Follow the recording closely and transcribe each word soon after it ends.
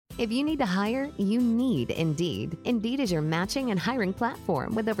If you need to hire, you need Indeed. Indeed is your matching and hiring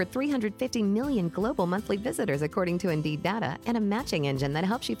platform with over 350 million global monthly visitors according to Indeed data and a matching engine that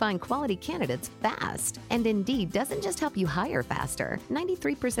helps you find quality candidates fast. And Indeed doesn't just help you hire faster.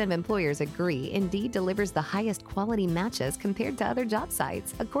 93% of employers agree Indeed delivers the highest quality matches compared to other job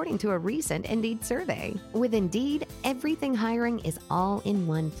sites, according to a recent Indeed survey. With Indeed, everything hiring is all in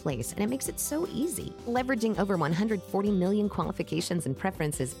one place, and it makes it so easy. Leveraging over 140 million qualifications and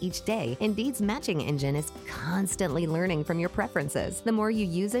preferences each day, Indeed's matching engine is constantly learning from your preferences. The more you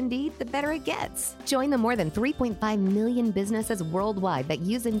use Indeed, the better it gets. Join the more than 3.5 million businesses worldwide that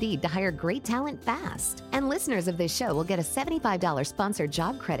use Indeed to hire great talent fast. And listeners of this show will get a $75 sponsored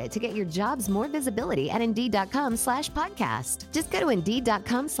job credit to get your jobs more visibility at Indeed.com/podcast. Just go to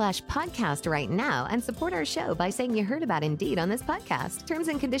Indeed.com/podcast right now and support our show by saying you heard about Indeed on this podcast. Terms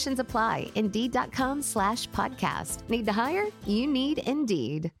and conditions apply. Indeed.com/podcast. Need to hire? You need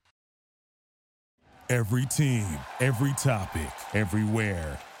Indeed. Every team, every topic,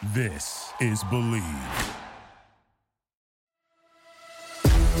 everywhere. This is Believe.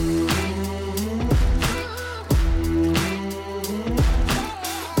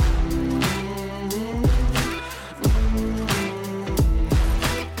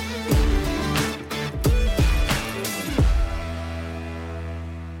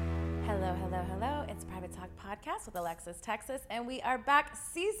 Podcast with Alexis Texas, and we are back,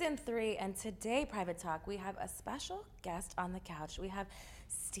 season 3, and today, Private Talk, we have a special guest on the couch. We have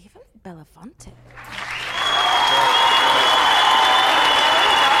Stephen Belafonte.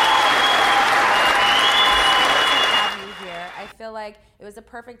 I feel like it was a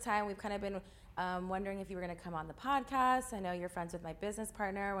perfect time. We've kind of been wondering if you were going to come on the podcast. I know you're friends with my business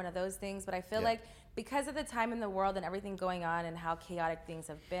partner, one of those things, but I feel like because of the time in the world and everything going on and how chaotic things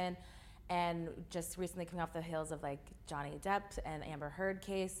have been, and just recently coming off the heels of like Johnny Depp and Amber Heard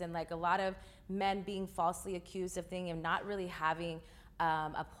case, and like a lot of men being falsely accused of things and not really having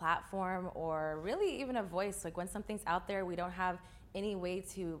a platform or really even a voice. Like when something's out there, we don't have any way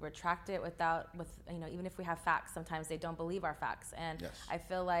to retract it even if we have facts, sometimes they don't believe our facts. And I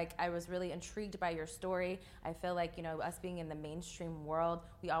feel like I was really intrigued by your story. I feel like, us being in the mainstream world,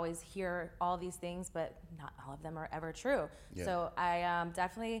 we always hear all these things, but not all of them are ever true. So I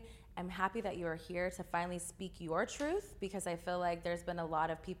definitely am happy that you are here to finally speak your truth, because I feel like there's been a lot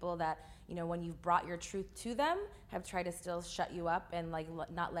of people that, when you've brought your truth to them, have tried to still shut you up and like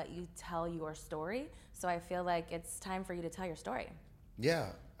not let you tell your story. So I feel like it's time for you to tell your story.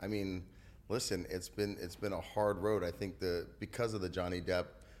 Yeah, I mean, listen, it's been a hard road. I think because of the Johnny Depp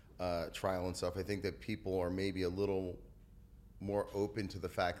trial and stuff, I think that people are maybe a little more open to the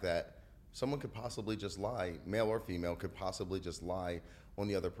fact that someone could possibly just lie, male or female, could possibly just lie on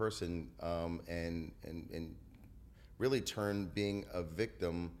the other person, and really turn being a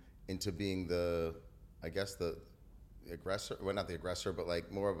victim into being the aggressor. Well, not the aggressor, but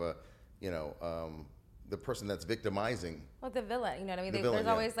like more of a, the person that's victimizing. Well, the villain, you know what I mean? There's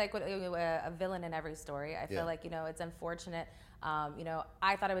always like a villain in every story. I feel like, it's unfortunate.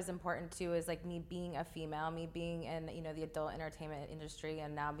 I thought it was important too, is like me being a female, me being in, the adult entertainment industry,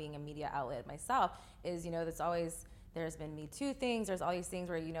 and now being a media outlet myself, is, there's been Me Too things. There's all these things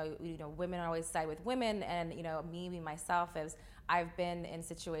where, women always side with women, and, me myself, as I've been in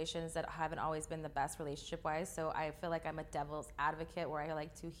situations that haven't always been the best relationship-wise. So I feel like I'm a devil's advocate, where I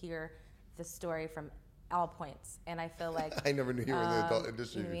like to hear the story from all points. And I feel like I never knew you were in the adult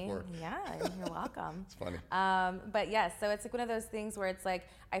industry before. Yeah, you're welcome. It's funny. But yes, so it's like one of those things where it's like,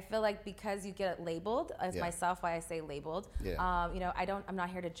 I feel like because you get it labeled as myself, why I say labeled, I'm not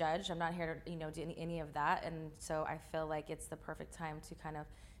here to judge. I'm not here to, do any of that. And so I feel like it's the perfect time to kind of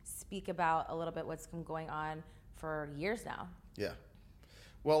speak about a little bit what's been going on for years now. Yeah.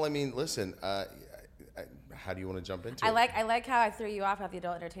 Well, I mean, listen, how do you want to jump into it? I like how I threw you off at the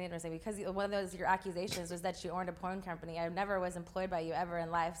adult entertainment industry, because one of those your accusations was that you owned a porn company. I never was employed by you ever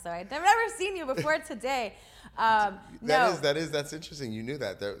in life, so I'd never seen you before today. That's interesting. You knew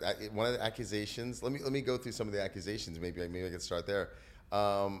that. One of the accusations. Let me go through some of the accusations. Maybe I can start there.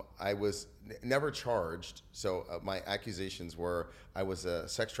 I was never charged. So my accusations were I was a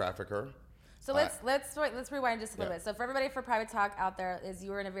sex trafficker. So let's rewind just a little bit. So for everybody, for Private Talk out there, is you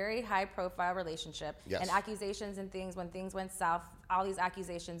were in a very high profile relationship, and accusations and things, when things went south, all these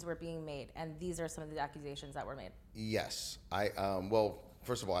accusations were being made, and these are some of the accusations that were made. Yes, well,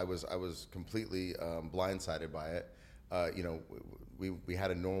 first of all, I was completely blindsided by it. We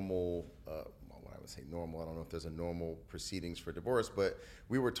had a normal. When I would say normal, I don't know if there's a normal proceedings for divorce, but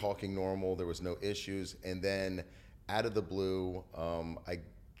we were talking normal. There was no issues, and then out of the blue, I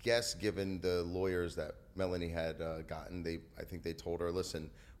guess given the lawyers that Melanie had gotten, I think they told her, listen,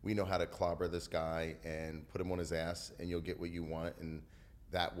 we know how to clobber this guy and put him on his ass, and you'll get what you want. And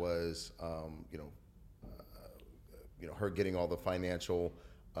that was, her getting all the financial,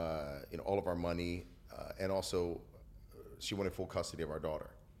 all of our money, and also she wanted full custody of our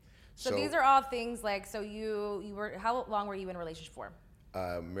daughter. So these are all things like, so you were, how long were you in a relationship for?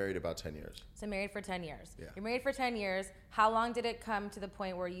 Married about 10 years. So married for 10 years. Yeah. You're married for 10 years. How long did it come to the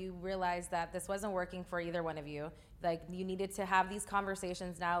point where you realized that this wasn't working for either one of you? Like, you needed to have these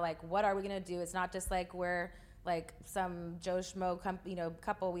conversations now, like, what are we going to do? It's not just like we're like some Joe Schmo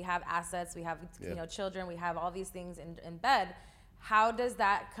couple. We have assets, we have children, we have all these things in bed. How does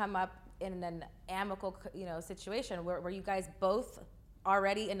that come up in an amicable situation? Were you guys both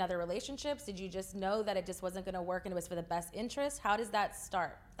already in other relationships? Did you just know that it just wasn't going to work and it was for the best interest? How does that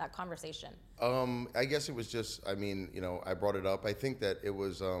start, that conversation? I guess it was just, I brought it up. I think that it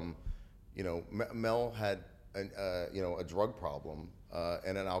was, Mel had a drug problem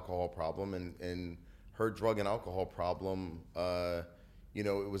and an alcohol problem, and her drug and alcohol problem, it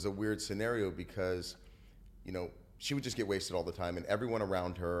was a weird scenario because, she would just get wasted all the time, and everyone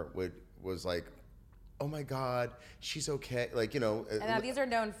around her was like, oh my God, she's okay. And now these are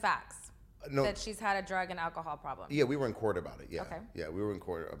known facts. No, that she's had a drug and alcohol problem. Yeah, we were in court about it. Yeah. Okay. Yeah, we were in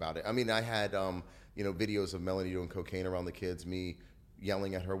court about it. I mean, I had, videos of Melanie doing cocaine around the kids, me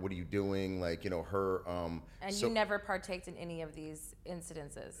yelling at her, what are you doing? Her. And you never partaked in any of these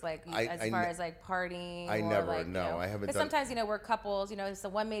incidences, as far as partying? I haven't. Because sometimes, we're couples, so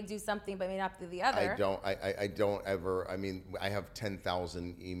one may do something but may not do the other. I don't ever, I have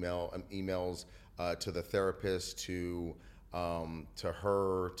 10,000 emails to the therapist, to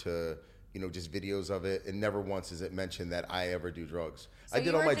her, to just videos of it, and never once is it mentioned that I ever do drugs. So I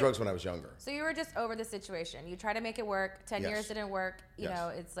did all my drugs when I was younger. So you were just over the situation. You tried to make it work. 10 years didn't work.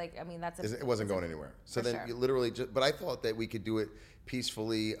 It's like, it wasn't going anywhere. So then you literally but I thought that we could do it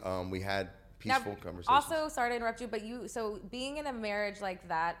peacefully. We had peaceful conversations. Also, sorry to interrupt you, so being in a marriage like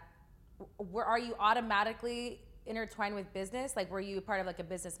that, are you automatically intertwined with business? Were you part of a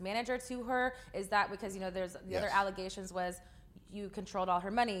business manager to her? Is that because there's the other allegations was you controlled all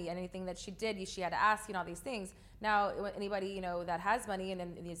her money, and anything that she did, she had to ask, all these things. Now, anybody that has money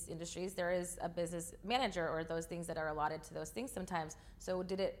in these industries, there is a business manager or those things that are allotted to those things sometimes. So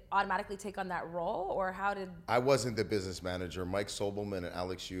did it automatically take on that role, or how did? I wasn't the business manager. Mike Sobelman and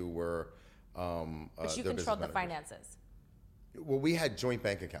Alex Yu were. But you controlled the finances. Well, we had joint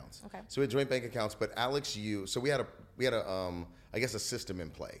bank accounts. Okay. So we had joint bank accounts, but Alex Yu. So we had a system in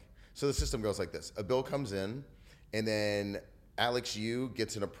play. So the system goes like this: a bill comes in, and then Alex Yu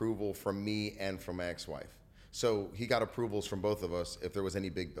gets an approval from me and from my ex-wife. So he got approvals from both of us if there was any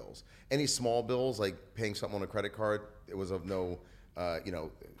big bills. Any small bills, like paying something on a credit card, it was of no,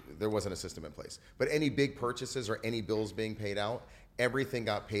 there wasn't a system in place. But any big purchases or any bills being paid out, everything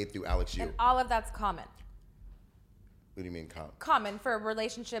got paid through Alex Yu. And all of that's common. What do you mean common? Common for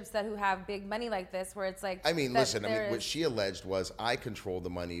relationships who have big money like this, where it's like. What she alleged was I controlled the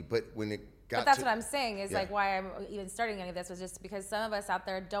money, but when it But that's what I'm saying is why I'm even starting any of this was just because some of us out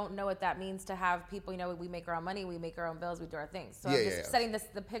there don't know what that means to have people, we make our own money, we make our own bills, we do our things. So I'm just setting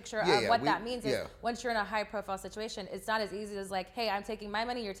the picture of what that means is once you're in a high profile situation, it's not as easy as hey, I'm taking my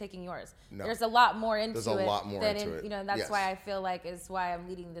money, you're taking yours. No. There's a lot more into it. There's a lot more into it. And that's why I feel is why I'm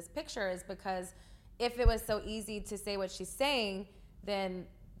leading this picture is because if it was so easy to say what she's saying, then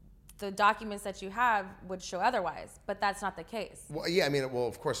the documents that you have would show otherwise, but that's not the case. Well, yeah,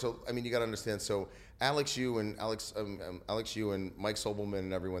 of course. So, you got to understand. So, Alex Yu and Mike Sobelman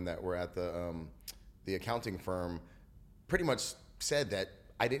and everyone that were at the accounting firm pretty much said that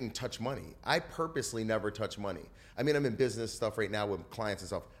I didn't touch money. I purposely never touch money. I'm in business stuff right now with clients and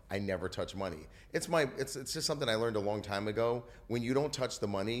stuff. I never touch money. It's just something I learned a long time ago. When you don't touch the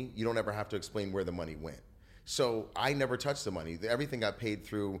money, you don't ever have to explain where the money went. So I never touched the money. Everything got paid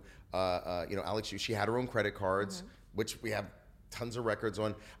through, Alex Yu. She had her own credit cards, which we have tons of records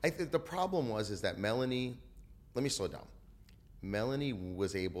on. I think the problem is that Melanie, let me slow down. Melanie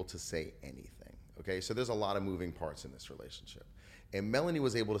was able to say anything, okay? So there's a lot of moving parts in this relationship. And Melanie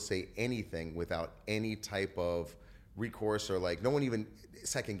was able to say anything without any type of recourse or no one even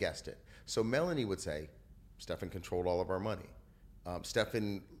second guessed it. So Melanie would say, Stefan controlled all of our money.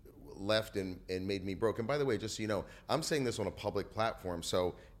 Stefan left and made me broke. And by the way, just so you know, I'm saying this on a public platform,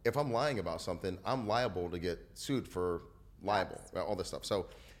 so if I'm lying about something, I'm liable to get sued for libel, all this stuff. So,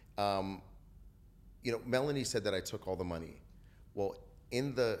 Melanie said that I took all the money. Well,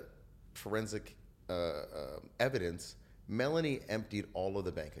 in the forensic evidence, Melanie emptied all of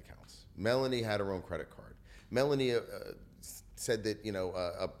the bank accounts. Melanie had her own credit card. Melanie said that,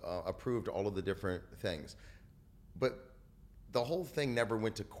 approved all of the different things. But the whole thing never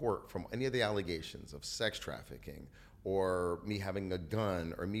went to court from any of the allegations of sex trafficking or me having a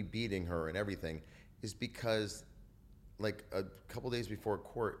gun or me beating her and everything, is because like a couple days before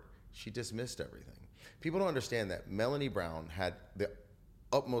court, she dismissed everything. People don't understand that Melanie Brown had the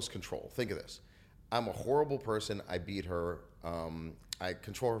utmost control. Think of this. I'm a horrible person. I beat her. I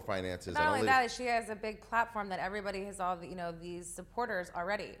control her finances. Not only that, she has a big platform that everybody has all the, these supporters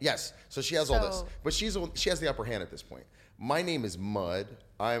already. Yes, so she has all this, but she has the upper hand at this point. My name is Mud.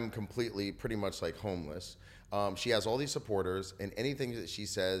 I'm completely, pretty much like homeless. She has all these supporters, and anything that she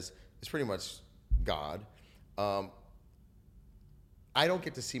says is pretty much God. I don't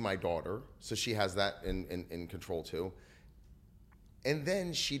get to see my daughter, so she has that in control too. And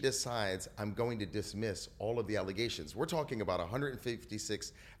then she decides, I'm going to dismiss all of the allegations. We're talking about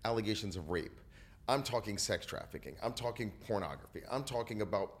 156 allegations of rape. I'm talking sex trafficking. I'm talking pornography. I'm talking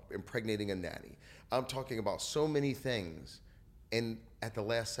about impregnating a nanny. I'm talking about so many things. And at the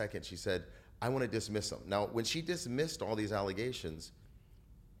last second, she said, I want to dismiss them. Now, when she dismissed all these allegations,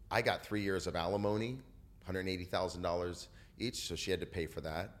 I got 3 years of alimony, $180,000 each, so she had to pay for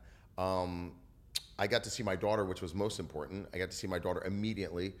that. I got to see my daughter, which was most important. I got to see my daughter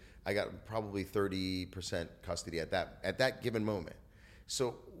immediately. I got probably 30% custody at that given moment.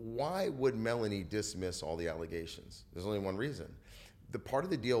 So why would Melanie dismiss all the allegations? There's only one reason. The part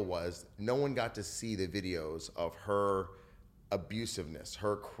of the deal was no one got to see the videos of her abusiveness,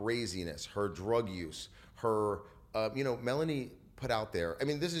 her craziness, her drug use, her, Melanie put out there. I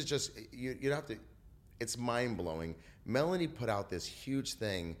mean, this is just, you have to, it's mind blowing. Melanie put out this huge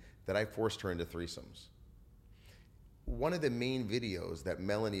thing that I forced her into threesomes. One of the main videos that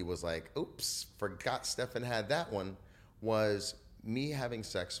Melanie was like, oops, forgot Stefan had that one, was me having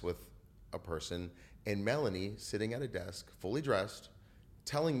sex with a person and Melanie sitting at a desk, fully dressed,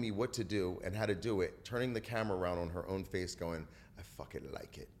 telling me what to do and how to do it, turning the camera around on her own face going, I fucking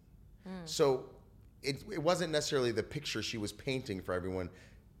like it. So it wasn't necessarily the picture she was painting for everyone.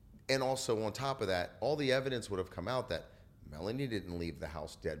 And also on top of that, all the evidence would have come out that Melanie didn't leave the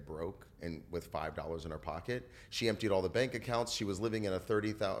house dead broke and with $5 in her pocket. She emptied all the bank accounts. She was living in a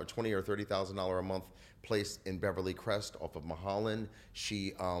 $20,000 or $30,000 a month place in Beverly Crest off of Mulholland.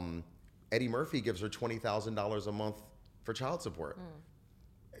 She, Eddie Murphy gives her $20,000 a month for child support.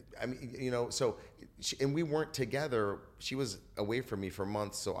 I mean, and we weren't together. She was away from me for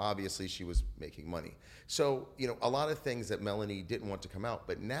months, so obviously she was making money. So, a lot of things that Melanie didn't want to come out.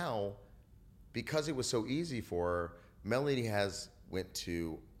 But now, because it was so easy for her, Melanie went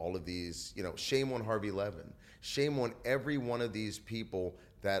to all of these, shame on Harvey Levin. Shame on every one of these people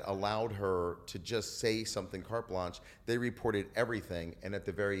that allowed her to just say something carte blanche. They reported everything, and at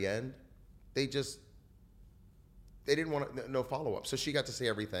the very end, they didn't want no follow-up. So she got to say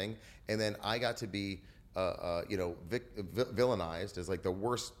everything, and then I got to be, villainized as like the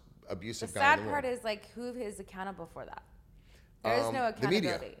worst abusive guy in the world. The sad part is like who is accountable for that? There is no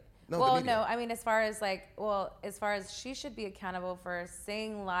accountability. The media. I mean, as far as she should be accountable for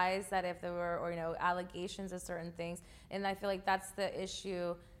saying lies that if there were, or allegations of certain things, and I feel like that's the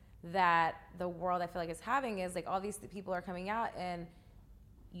issue that the world I feel like is having is like all these people are coming out and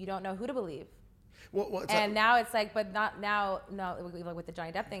you don't know who to believe. Well, now it's like, but not now. No, with the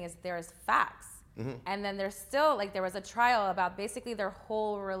Johnny Depp thing is there's facts, and then there's still like there was a trial about basically their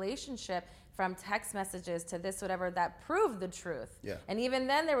whole relationship. From text messages to this, whatever, that proved the truth. Yeah. And even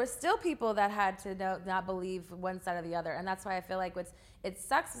then, there was still people that had to not believe one side or the other. And that's why I feel like it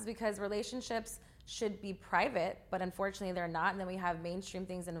sucks is because relationships should be private, but unfortunately they're not. And then we have mainstream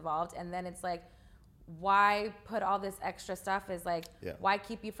things involved. And then it's like, why put all this extra stuff is like, why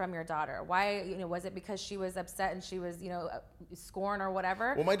keep you from your daughter? Why, was it because she was upset and she was, scorned or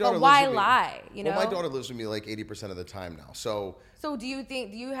whatever? Well, my daughter but why lives with lie? Me. Well, my daughter lives with me like 80% of the time now. So do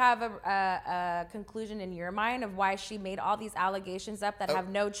you have a conclusion in your mind of why she made all these allegations up that have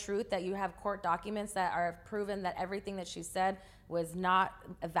no truth, that you have court documents that are proven that everything that she said was not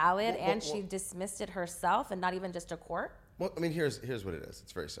valid and she dismissed it herself and not even just a court? Well, I mean, here's what it is.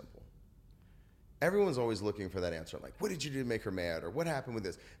 It's very simple. Everyone's always looking for that answer. Like, what did you do to make her mad? Or what happened with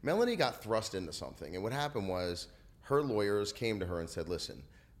this? Melanie got thrust into something. And what happened was her lawyers came to her and said, listen,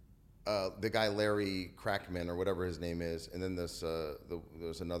 the guy Larry Crackman or whatever his name is, and then there's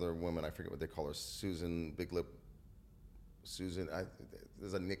another woman, I forget what they call her, Susan Big Lip,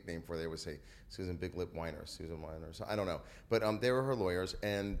 there's a nickname for her. They would say Susan Big Lip Weiner, Susan Weiner, so I don't know. But they were her lawyers,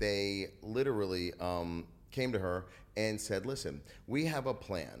 and they literally came to her and said, listen, we have a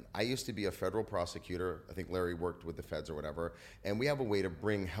plan. I used to be a federal prosecutor. I think Larry worked with the feds or whatever. And we have a way to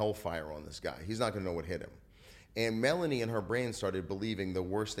bring hellfire on this guy. He's not going to know what hit him. And Melanie in her brain started believing the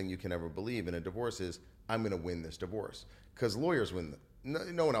worst thing you can ever believe in a divorce is, I'm going to win this divorce. Because lawyers win.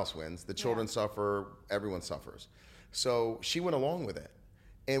 No one else wins. The children suffer. Everyone suffers. So she went along with it.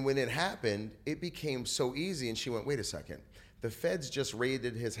 And when it happened, it became so easy. And she went, wait a second. The feds just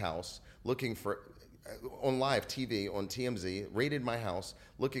raided his house looking for, on live TV, on TMZ, raided my house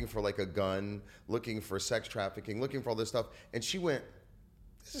looking for like a gun, looking for sex trafficking, looking for all this stuff. And she went,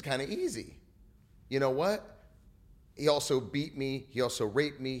 this is kind of easy. You know what? He also beat me. He also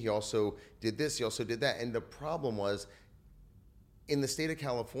raped me. He also did this. He also did that. And the problem was, in the state of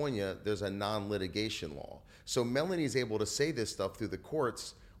California, there's a non-litigation law. So Melanie's able to say this stuff through the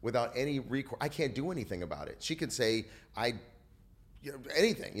courts without any recourse. I can't do anything about it. She could say,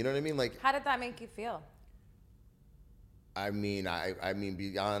 anything. You know what I mean? Like, how did that make you feel? I mean,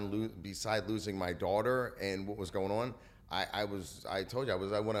 beside losing my daughter and what was going on, I told you,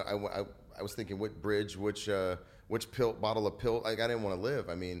 I was thinking what bridge, which bottle of pill, like I didn't want to live.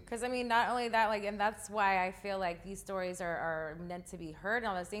 I mean, because not only that, like, and that's why I feel like these stories are meant to be heard and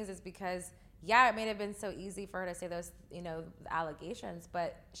all those things, is because it may have been so easy for her to say those, allegations,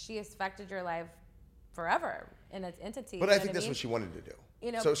 but she affected your life forever in its entity. But I think that's what she wanted to do.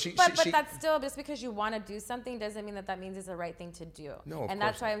 So but that's still, just because you want to do something doesn't mean that means it's the right thing to do. No, and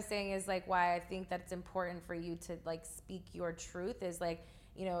that's why I'm saying is like why I think that it's important for you to like speak your truth is like,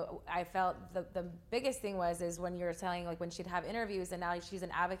 I felt the biggest thing is when you're telling, like, when she'd have interviews and now she's an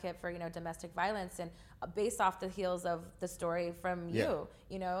advocate for, domestic violence and based off the heels of the story from you,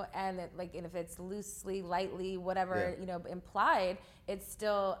 and and if it's loosely, lightly, whatever, implied, it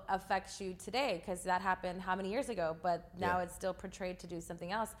still affects you today because that happened how many years ago, but now it's still portrayed to do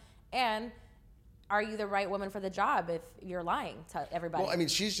something else. And are you the right woman for the job if you're lying to everybody? Well, I mean,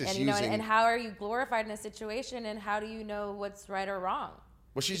 she's just and how are you glorified in a situation and how do you know what's right or wrong?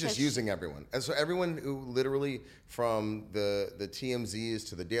 Well, she's just using everyone. And so everyone who literally, from the TMZs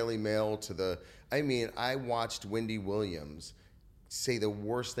to the Daily Mail to I watched Wendy Williams say the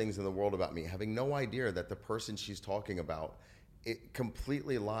worst things in the world about me, having no idea that the person she's talking about, it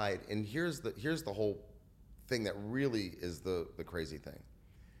completely lied. And here's the whole thing that really is the crazy thing.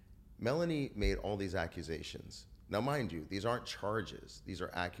 Melanie made all these accusations. Now, mind you, these aren't charges. These are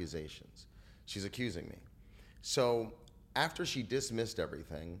accusations. She's accusing me. So after she dismissed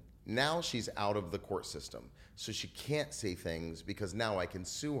everything, now she's out of the court system. So she can't say things because now I can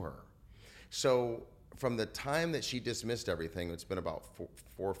sue her. So from the time that she dismissed everything, it's been about 4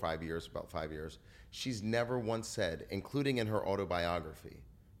 or 5 years, about 5 years, she's never once said, including in her autobiography,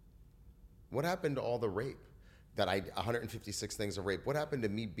 what happened to all the rape? 156 things of rape. What happened to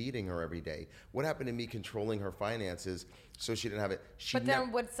me beating her every day? What happened to me controlling her finances so she didn't have it? But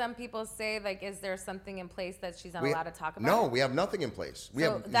then would some people say, like, is there something in place that she's not allowed to talk about? No, we have nothing in place.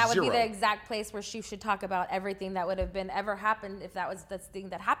 That would be the exact place where she should talk about everything that would have ever happened if that was the thing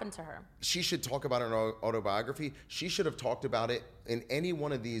that happened to her. She should talk about it in her autobiography. She should have talked about it in any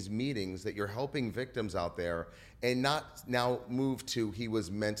one of these meetings that you're helping victims out there and not now move to he was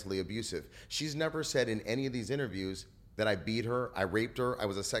mentally abusive. She's never said in any of these interviews that I beat her, I raped her, I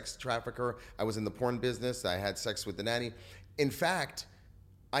was a sex trafficker, I was in the porn business, I had sex with the nanny. In fact,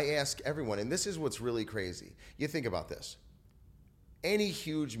 I ask everyone, and this is what's really crazy. You think about this. Any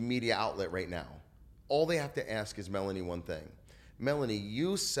huge media outlet right now, all they have to ask is Melanie one thing. Melanie,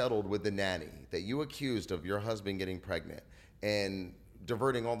 you settled with the nanny that you accused of your husband getting pregnant and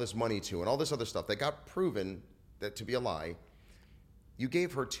diverting all this money to and all this other stuff that got proven that to be a lie. You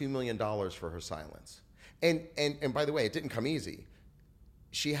gave her $2 million for her silence. And by the way, it didn't come easy.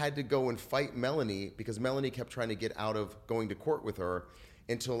 She had to go and fight Melanie because Melanie kept trying to get out of going to court with her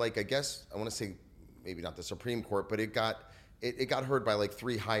until, like, I guess, I want to say maybe not the Supreme Court, but it got heard by like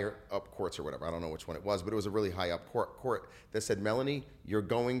 3 higher up courts or whatever. I don't know which one it was, but it was a really high up court that said, Melanie, you're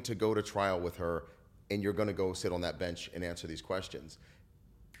going to go to trial with her and you're going to go sit on that bench and answer these questions.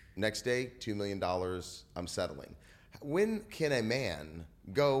 Next day, $2 million, I'm settling. When can a man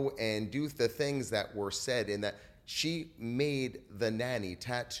go and do the things that were said in that she made the nanny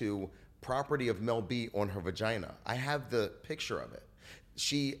tattoo property of Mel B on her vagina? I have the picture of it.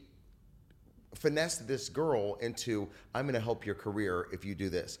 She finessed this girl into, I'm going to help your career if you do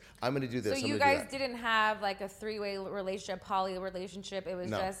this. I'm going to do this. So you guys didn't have like a 3-way relationship, poly relationship. It was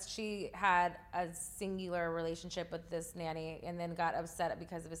just she had a singular relationship with this nanny and then got upset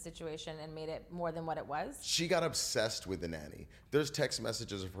because of a situation and made it more than what it was. She got obsessed with the nanny. There's text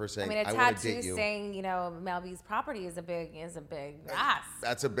messages of her saying, I want to date you. Saying, Mel B's property is a big ask.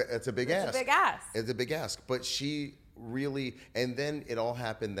 It's a big ask. It's a big ask. It's a big ask. But she really, and then it all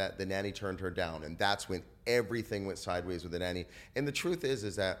happened that the nanny turned her down, and that's when everything went sideways with the nanny. And the truth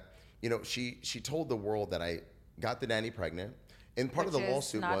is that, she told the world that got the nanny pregnant. And part of Which the is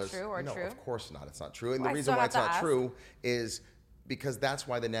lawsuit not was true or no, true? of course not. It's not true. And Well, the I reason still why have it's to not ask. true is because that's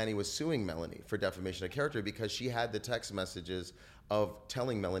why the nanny was suing Melanie for defamation of character, because she had the text messages of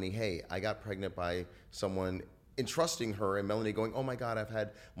telling Melanie, hey, I got pregnant by someone, entrusting her, and Melanie going, oh my God, I've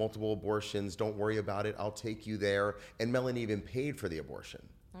had multiple abortions. Don't worry about it. I'll take you there. And Melanie even paid for the abortion.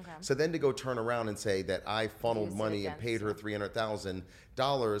 Okay. So then to go turn around and say that I funneled Use it money and against paid her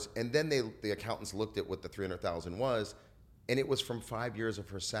 $300,000, and then the accountants looked at what the $300,000 was, and it was from 5 years of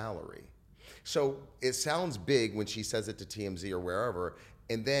her salary. So it sounds big when she says it to TMZ or wherever,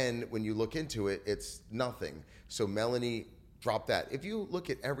 and then when you look into it, it's nothing. So Melanie dropped that. If you look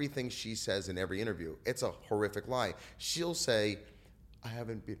at everything she says in every interview, it's a horrific lie. She'll say, I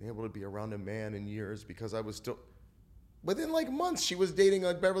haven't been able to be around a man in years because I was still... Within like months, she was dating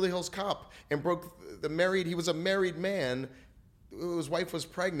a Beverly Hills cop and he was a married man whose wife was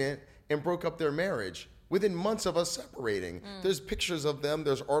pregnant and broke up their marriage within months of us separating. There's pictures of them,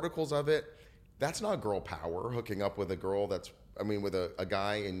 there's articles of it. That's not girl power, hooking up with a girl with a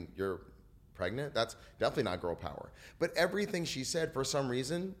guy and you're pregnant. That's definitely not girl power. But everything she said, for some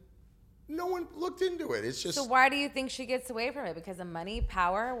reason, no one looked into it. It's just... So why do you think she gets away from it? Because of money,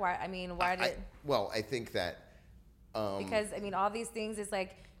 power? Why? I think that... because all these things is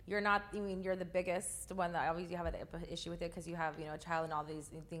like you're the biggest one that obviously you have an issue with it because you have a child and all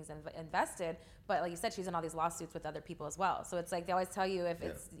these things invested, but like you said, she's in all these lawsuits with other people as well. So it's like they always tell you if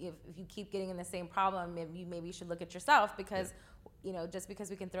you keep getting in the same problem, maybe you should look at yourself because just because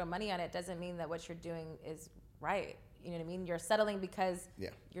we can throw money on it doesn't mean that what you're doing is right. You know what I mean? You're settling because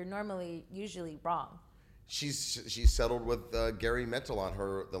you're usually wrong. She's settled with Gary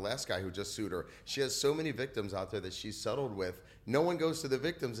Mentalon, the last guy who just sued her. She has so many victims out there that she's settled with. No one goes to the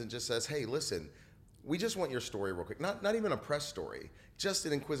victims and just says, hey, listen, we just want your story real quick. Not even a press story, just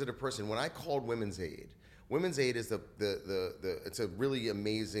an inquisitive person. When I called Women's Aid is it's a really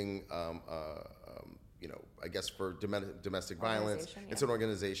amazing, I guess for domestic violence. Yeah. It's an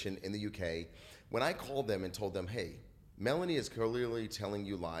organization in the UK. When I called them and told them, hey, Melanie is clearly telling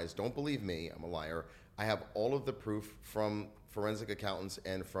you lies. Don't believe me. I'm a liar. I have all of the proof from forensic accountants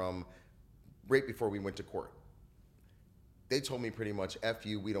and from right before we went to court. They told me pretty much, F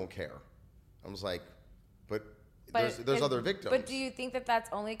you, we don't care. I was like, but there's other victims. But do you think that that's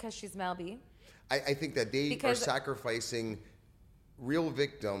only because she's Mel B? I think that they are sacrificing real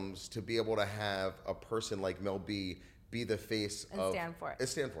victims to be able to have a person like Mel B be the face and stand for it. And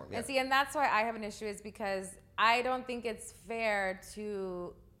stand for him, yeah. And that's why I have an issue is because I don't think it's fair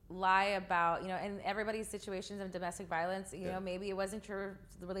to lie about, in everybody's situations of domestic violence, maybe it wasn't your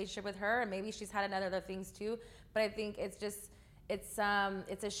relationship with her and maybe she's had other things too, but I think it's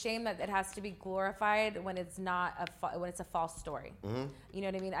a shame that it has to be glorified when it's not when it's a false story. Mm-hmm. You know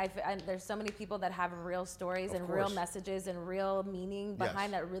what I mean? There's so many people that have real stories and real messages and real meaning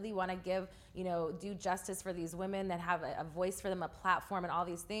behind that really want to give, do justice for these women that have a voice for them, a platform and all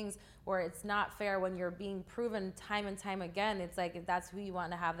these things where it's not fair when you're being proven time and time again. It's like, if that's who you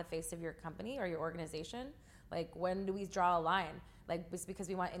want to have the face of your company or your organization, like when do we draw a line? Like, just because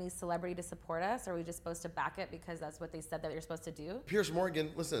we want any celebrity to support us, or are we just supposed to back it because that's what they said that you're supposed to do? Piers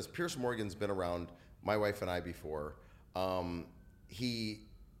Morgan, listen to this. Piers Morgan's been around my wife and I before. Are you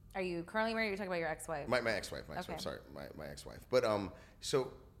currently married or you're talking about your ex-wife? My ex-wife, my ex-wife. But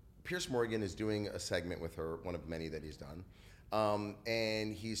so Piers Morgan is doing a segment with her, one of many that he's done.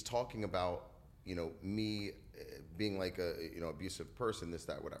 And he's talking about, me being like a, abusive person, this,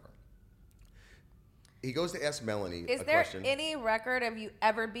 that, whatever. He goes to ask Melanie a question. Is there any record of you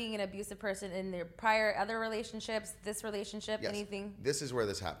ever being an abusive person in their prior other relationships, this relationship, yes. Anything? This is where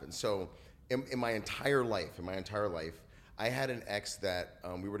this happened. So in my entire life, I had an ex that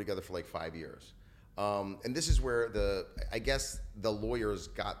we were together for like 5 years. And this is where I guess the lawyers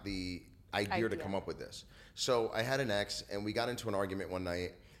got the idea to come up with this. So I had an ex and we got into an argument one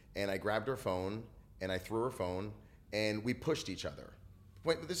night and I grabbed her phone and I threw her phone and we pushed each other.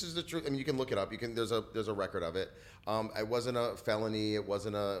 Wait, this is the truth. I mean, you can look it up. There's a record of it. It wasn't a felony. It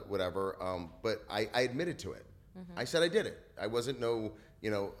wasn't a whatever. But I admitted to it. Mm-hmm. I said I did it. I wasn't no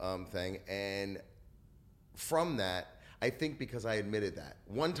thing. And from that, I think because I admitted that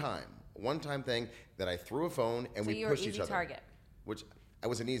one time thing that I threw a phone and we pushed each other. Target. Which I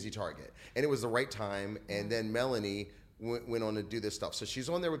was an easy target, and it was the right time. And then Melanie went on to do this stuff. So she's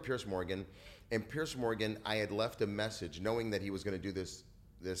on there with Piers Morgan, and Piers Morgan, I had left a message knowing that he was going to do this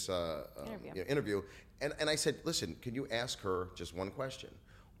interview. And I said, listen, can you ask her just one question?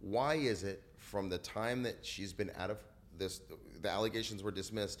 Why is it from the time that she's been out of the allegations were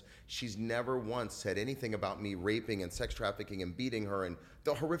dismissed. She's never once said anything about me raping and sex trafficking and beating her and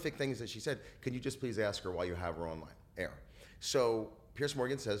the horrific things that she said. Can you just please ask her while you have her online air? So Piers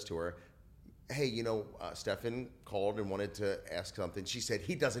Morgan says to her, hey, Stefan called and wanted to ask something. She said,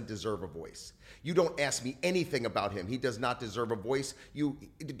 he doesn't deserve a voice. You don't ask me anything about him. He does not deserve a voice. You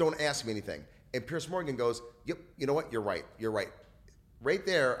don't ask me anything. And Piers Morgan goes, yep, you know what? You're right. Right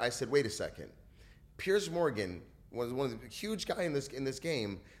there, I said, wait a second. Piers Morgan was one of the huge guy in this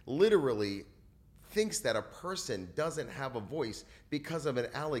game, literally thinks that a person doesn't have a voice because of an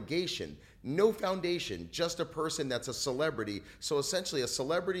allegation. No foundation, just a person that's a celebrity. So essentially a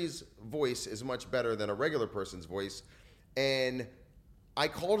celebrity's voice is much better than a regular person's voice. And I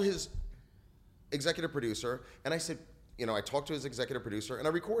called his executive producer and I said, I talked to his executive producer and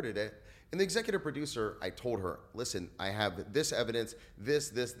I recorded it. And the executive producer, I told her, listen, I have this evidence,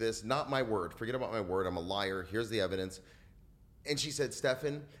 this, not my word. Forget about my word. I'm a liar. Here's the evidence. And she said,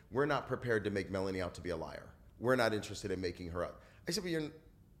 Stefan, we're not prepared to make Melanie out to be a liar. We're not interested in making her up. I said, but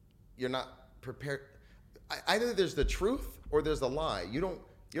you're not prepared. Either there's the truth or there's the lie. You're not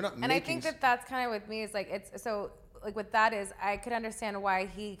making. And I think that's kind of with me is with that is I could understand why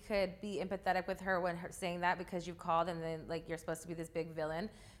he could be empathetic with her when saying that because you called and then you're supposed to be this big villain.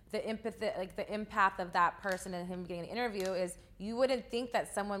 The empathy, the empath of that person and him getting an interview is you wouldn't think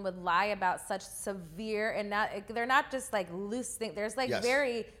that someone would lie about such severe and they're not just loose things. There's yes.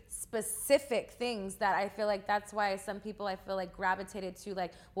 very specific things that I feel that's why some people I feel gravitated to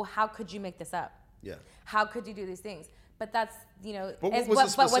well, how could you make this up? Yeah. How could you do these things? But that's But what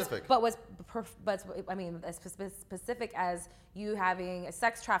was specific? As specific as you having a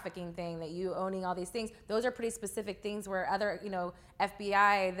sex trafficking thing, that you owning all these things. Those are pretty specific things where other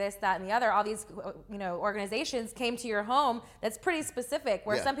FBI, this, that, and the other, all these organizations came to your home. That's pretty specific.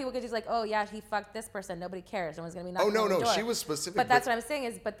 Where some people could just oh yeah, he fucked this person. Nobody cares. No one's gonna be knocking on the door. She was specific. But that's what I'm saying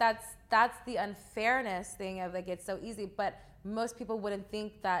is, that's the unfairness thing of it's so easy, but. Most people wouldn't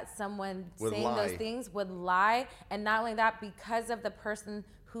think that someone saying those things would lie. And not only that, because of the person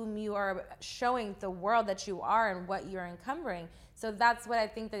whom you are showing the world that you are and what you're encumbering. So that's what I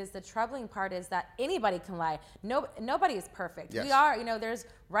think that is the troubling part is that anybody can lie. Nobody is perfect. Yes. We are, there's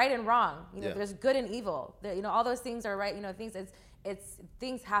right and wrong. There's good and evil. All those things are right.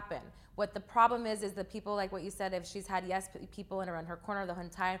 Things happen. What the problem is the people what you said, if she's had people around her corner the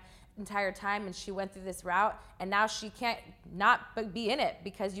entire time and she went through this route and now she can't not be in it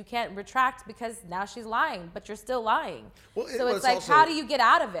because you can't retract because now she's lying, but you're still lying. Well, so it's also, how do you get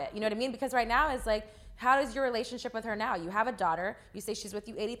out of it? You know what I mean? Because right now it's how is your relationship with her now? You have a daughter. You say she's with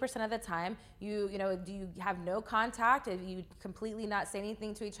you 80% of the time. Do you have no contact? Do you completely not say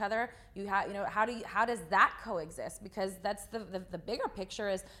anything to each other? How does that coexist? Because that's the bigger picture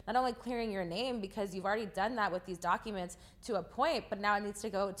is not only clearing your name because you've already done that with these documents to a point, but now it needs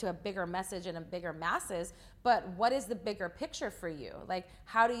to go to a bigger message and a bigger masses. But what is the bigger picture for you?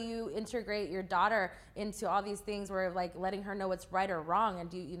 How do you integrate your daughter into all these things where letting her know what's right or wrong?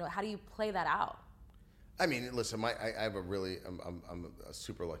 And how do you play that out? I mean, listen, I have I'm a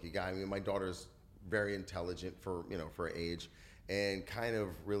super lucky guy. I mean, my daughter's very intelligent for her age, and kind of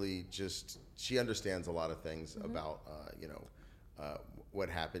really she understands a lot of things about what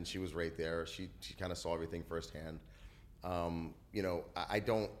happened. She was right there. She kind of saw everything firsthand.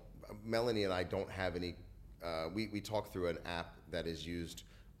 Melanie and I don't have any. We talk through an app that is used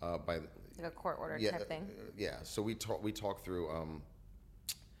by a court order type thing. So we talk through.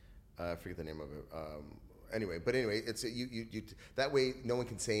 I forget the name of it. Anyway, it's you that way no one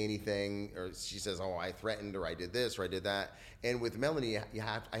can say anything, or she says, "Oh, I threatened," or "I did this," or "I did that." And with Melanie,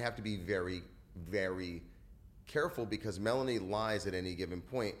 I have to be very, very careful because Melanie lies at any given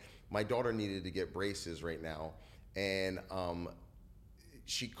point. My daughter needed to get braces right now, and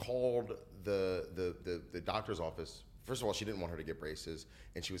she called the doctor's office. First of all, she didn't want her to get braces,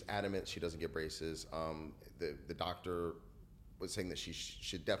 and she was adamant she doesn't get braces. The doctor was saying that she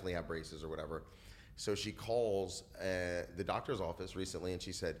should definitely have braces or whatever. So she calls the doctor's office recently and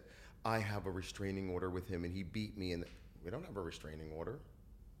she said, I have a restraining order with him and he beat me. And we don't have a restraining order.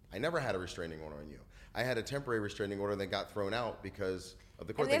 I never had a restraining order on you. I had a temporary restraining order that got thrown out because of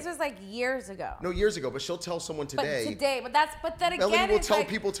the court. And this was years ago. No, years ago, but she'll tell someone today. But then again, Melanie will tell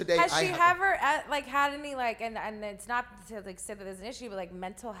people today. Has she ever had any and it's not to say that there's an issue, but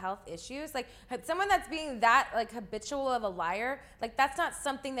mental health issues? Someone that's being that habitual of a liar, that's not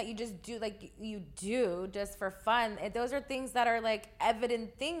something that you just do you do just for fun. Those are things that are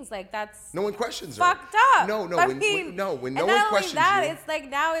evident things. That's no one questions her. Fucked up. No. When no one questions that, you, it's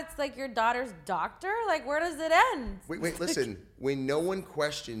now it's your daughter's doctor. Where does it end? Wait, listen. When no one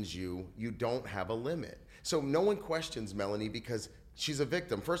questions you, you don't have a limit. So no one questions Melanie because she's a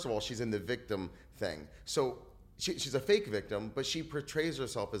victim. First of all, she's in the victim thing. So she's a fake victim, but she portrays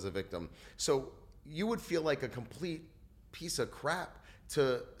herself as a victim. So you would feel like a complete piece of crap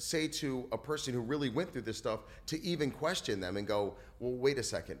to say to a person who really went through this stuff to even question them and go, well, wait a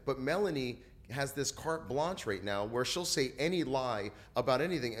second. But Melanie has this carte blanche right now where she'll say any lie about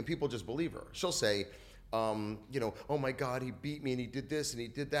anything and people just believe her. She'll say, oh my God, he beat me and he did this and he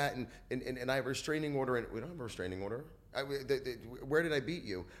did that and I have a restraining order and we don't have a restraining order. Where did I beat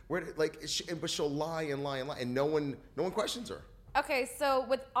you? But she'll lie and lie and lie and no one questions her. Okay, so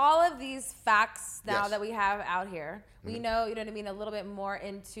with all of these facts now Yes. that we have out here, we know, you know what I mean, a little bit more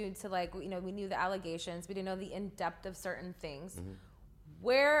into like, you know, we knew the allegations, we didn't know the in-depth of certain things.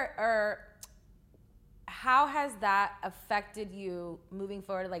 How has that affected you moving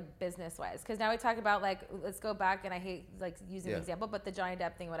forward, like business-wise? Because now we talk about like, let's go back, and I hate like using the example, but the Johnny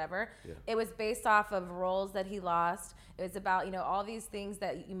Depp thing, whatever. Yeah. It was based off of roles that he lost. It was about, you know, all these things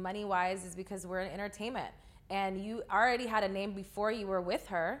that money-wise is because we're in entertainment. And you already had a name before you were with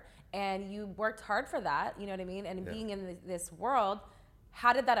her, and you worked hard for that, you know what I mean? And being in this world,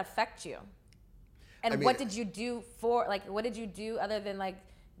 how did that affect you? And what did you do what did you do other than like,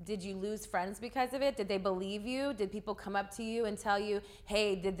 did you lose friends because of it? Did they believe you? Did people come up to you and tell you,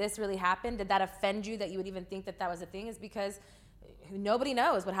 hey, did this really happen? Did that offend you that you would even think that was a thing? Is because nobody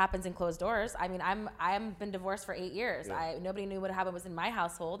knows what happens in closed doors. I mean, I'm been divorced for 8 years. Yeah. Nobody knew what happened was in my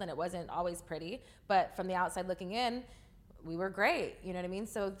household, and it wasn't always pretty. But from the outside looking in, we were great. You know what I mean?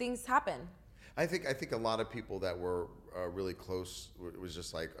 So things happen. I think a lot of people that were really close was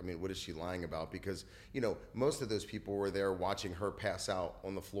just like, I mean, what is she lying about? Because, you know, most of those people were there watching her pass out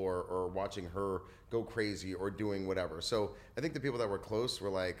on the floor or watching her go crazy or doing whatever. So I think the people that were close were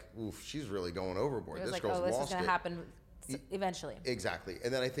like, oof, she's really going overboard. It was this like, girl's this lost is going to happen eventually. Exactly.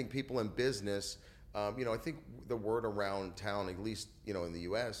 And then I think people in business, you know, I think the word around town, at least, you know, in the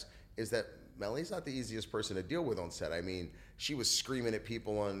U.S., is that Melanie's not the easiest person to deal with on set. I mean, she was screaming at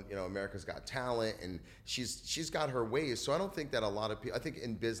people on, you know, America's Got Talent, and she's got her ways. So I don't think that a lot of people, I think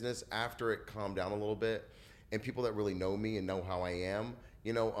in business, after it calmed down a little bit, and people that really know me and know how I am,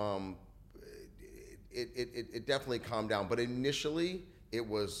 you know, it definitely calmed down. But initially, it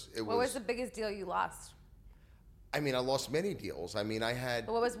was. What was the biggest deal you lost? I mean, I lost many deals. I mean, I had.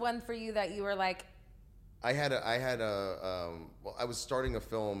 But what was one for you that you were like? I was starting a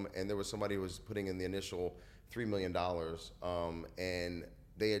film, and there was somebody who was putting in the initial $3 million, and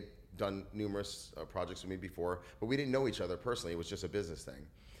they had done numerous projects with me before, but we didn't know each other personally. It was just a business thing,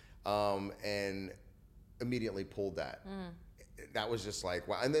 and immediately pulled that. That was just like,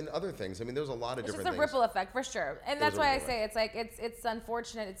 wow. And then other things. I mean, there's a lot of different things. It's just a ripple effect for sure, and that's why I say it's like it's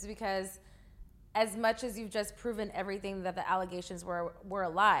unfortunate. It's because as much as you've just proven everything that the allegations were a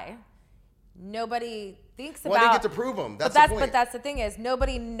lie, nobody thinks about. Well, I didn't get to prove them. That's the point. But that's the thing is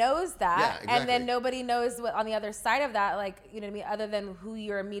nobody knows that, yeah, exactly. And then nobody knows what on the other side of that, like, you know what I mean, other than who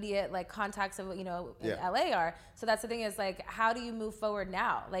your immediate like contacts of, you know, in LA are. So that's the thing is like, how do you move forward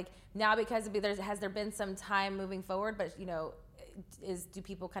now? Like now, because has there been some time moving forward, but you know, do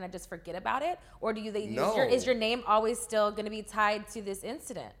people kind of just forget about it, or is your name always still going to be tied to this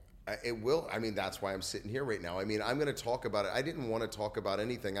incident? It will. I mean, that's why I'm sitting here right now. I mean, I'm going to talk about it. I didn't want to talk about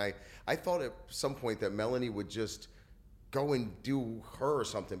anything. I thought at some point that Melanie would just go and do her or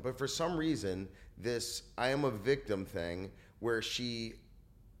something. But for some reason, this I am a victim thing where she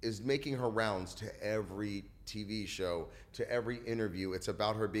is making her rounds to every TV show, to every interview. It's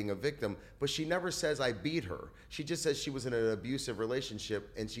about her being a victim. But she never says I beat her. She just says she was in an abusive relationship,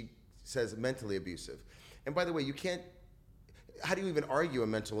 and she says mentally abusive. And by the way, you can't. How do you even argue a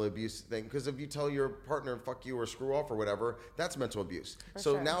mental abuse thing? Because if you tell your partner, fuck you or screw off or whatever, that's mental abuse.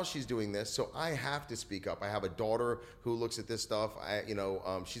 So sure. Now she's doing this, so I have to speak up. I have a daughter who looks at this stuff.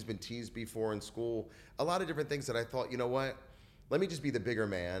 She's been teased before in school. A lot of different things that I thought, you know what? Let me just be the bigger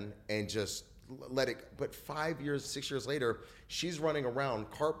man and just let it. But 6 years later, she's running around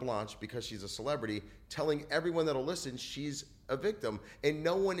carte blanche because she's a celebrity, telling everyone that'll listen she's a victim. And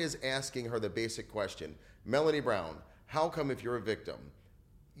no one is asking her the basic question. Melanie Brown, how come if you're a victim,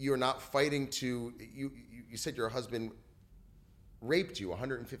 you're not fighting to, you said your husband raped you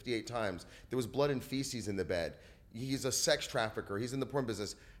 158 times. There was blood and feces in the bed. He's a sex trafficker. He's in the porn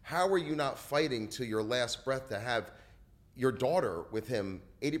business. How are you not fighting to your last breath to have your daughter with him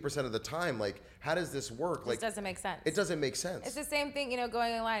 80% of the time? Like, how does this work? It doesn't make sense. It doesn't make sense. It's the same thing,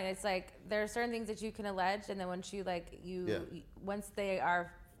 going online. It's like there are certain things that you can allege, and then once once they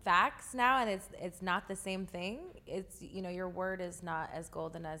are facts now, and it's not the same thing. It's, you know, your word is not as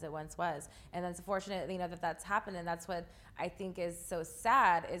golden as it once was, and it's unfortunate, you know, that's happened. And that's what I think is so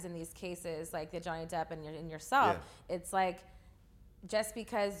sad, is in these cases like the Johnny Depp and yourself. It's like, just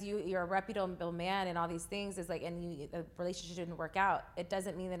because you're a reputable man and all these things is like, and the relationship didn't work out, it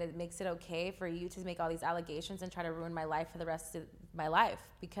doesn't mean that it makes it okay for you to make all these allegations and try to ruin my life for the rest of my life.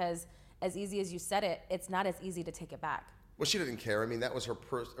 Because as easy as you said it, it's not as easy to take it back. Well, she didn't care. I mean, that was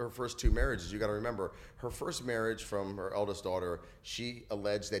her first two marriages. You got to remember, her first marriage from her eldest daughter, she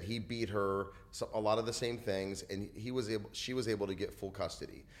alleged that he beat her, a lot of the same things, and she was able to get full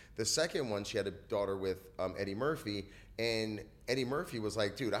custody. The second one, she had a daughter with Eddie Murphy, and Eddie Murphy was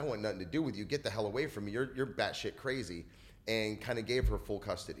like, dude, I want nothing to do with you. Get the hell away from me. You're batshit crazy, and kind of gave her full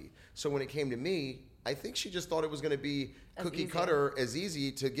custody. So when it came to me, I think she just thought it was going to be cookie cutter, as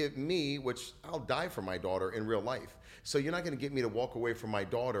easy to give me, which I'll die for my daughter in real life. So you're not going to get me to walk away from my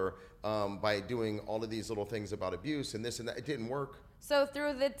daughter by doing all of these little things about abuse and this and that. It didn't work. So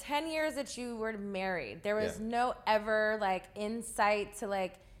through the 10 years that you were married, there was no ever like insight to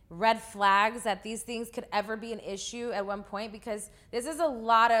like red flags that these things could ever be an issue at one point? Because this is a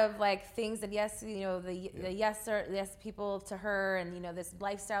lot of like things that, yes, you know, the yes people to her, and, you know, this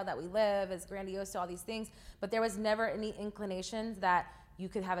lifestyle that we live is grandiose to all these things, but there was never any inclinations that you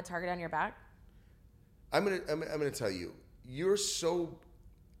could have a target on your back? I'm gonna tell you, you're so,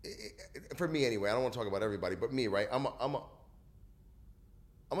 for me anyway, I don't want to talk about everybody, but me, right? I'm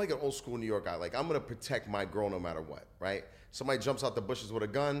like an old school New York guy. Like, I'm gonna protect my girl no matter what, right? Somebody jumps out the bushes with a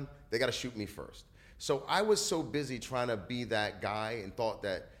gun, they gotta shoot me first. So I was so busy trying to be that guy and thought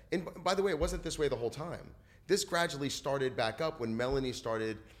that, and by the way, it wasn't this way the whole time. This gradually started back up when Melanie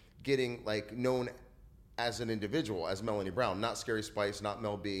started getting like known as an individual, as Melanie Brown, not Scary Spice, not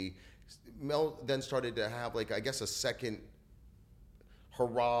Mel B. Mel then started to have, like, I guess, a second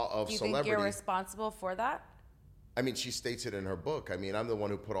hurrah of celebrity. Do you think you're responsible for that? I mean, she states it in her book. I mean, I'm the one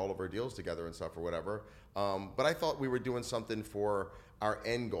who put all of her deals together and stuff or whatever. But I thought we were doing something for our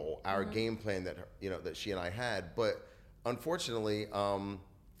end goal, our game plan that, you know, that she and I had. But unfortunately,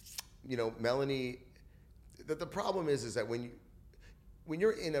 you know, Melanie, the problem is that when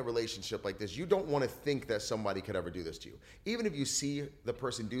you're in a relationship like this, you don't want to think that somebody could ever do this to you. Even if you see the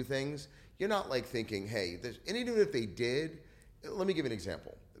person do things, you're not like thinking, hey, and even if they did, let me give you an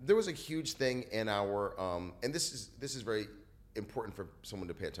example. There was a huge thing in our, and this is very important for someone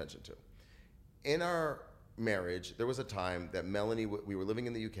to pay attention to. In our marriage, there was a time that Melanie, we were living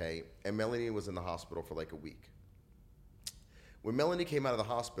in the UK, and Melanie was in the hospital for like a week. When Melanie came out of the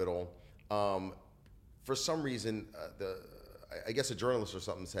hospital, for some reason, I guess a journalist or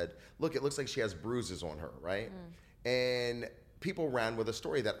something said, look, it looks like she has bruises on her, right? And people ran with a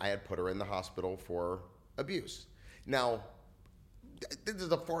story that I had put her in the hospital for abuse. Now, this is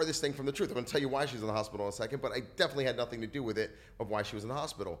the farthest thing from the truth. I'm going to tell you why she's in the hospital in a second, but I definitely had nothing to do with it of why she was in the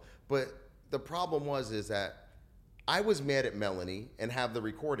hospital. But the problem is that I was mad at Melanie and have the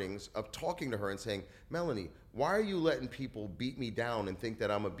recordings of talking to her and saying, Melanie, why are you letting people beat me down and think that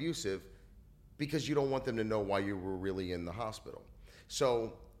I'm abusive? Because you don't want them to know why you were really in the hospital.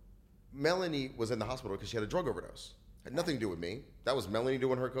 So Melanie was in the hospital because she had a drug overdose. Had nothing to do with me. That was Melanie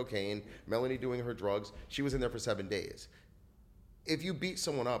doing her cocaine, Melanie doing her drugs. She was in there for 7 days. If you beat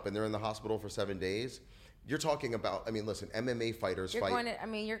someone up and they're in the hospital for 7 days, you're talking about, I mean, listen, MMA fighters fight.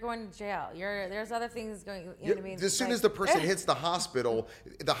 You're going to jail. There's other things going, you know what I mean? As soon as the person hits the hospital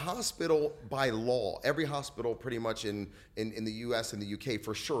by law, every hospital pretty much in the US and the UK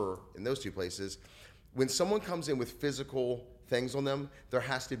for sure, in those two places, when someone comes in with physical things on them, there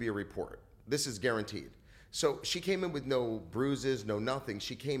has to be a report. This is guaranteed. So she came in with no bruises, no nothing.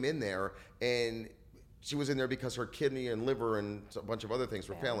 She came in there and she was in there because her kidney and liver and a bunch of other things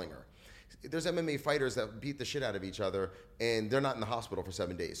were failing her. There's MMA fighters that beat the shit out of each other, and they're not in the hospital for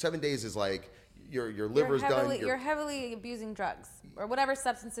 7 days. 7 days is like your liver's done. You're heavily abusing drugs or whatever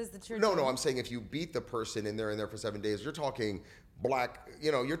substances that you're doing. No, I'm saying if you beat the person and they're in there for 7 days, you're talking black,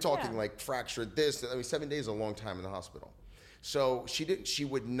 you know, you're talking like fractured this. I mean, 7 days is a long time in the hospital. So she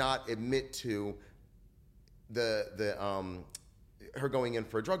would not admit to her going in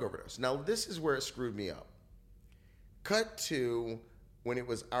for a drug overdose. Now, this is where it screwed me up. Cut to when it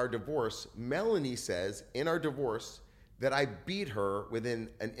was our divorce, Melanie says in our divorce that I beat her within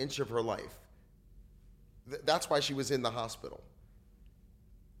an inch of her life. That's why she was in the hospital.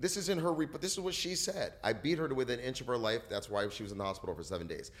 This is in her report. This is what she said. I beat her to within an inch of her life. That's why she was in the hospital for 7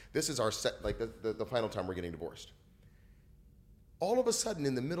 days. This is our the final time we're getting divorced. All of a sudden,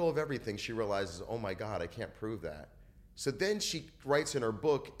 in the middle of everything, she realizes, oh my God, I can't prove that. So then she writes in her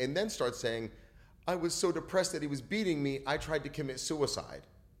book and then starts saying, I was so depressed that he was beating me, I tried to commit suicide.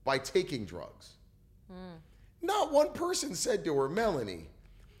 by taking drugs. Not one person said to her, Melanie,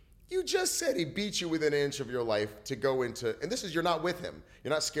 you just said he beat you within an inch of your life to go into, and this is, you're not with him.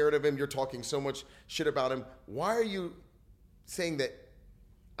 You're not scared of him. You're talking so much shit about him. Why are you saying that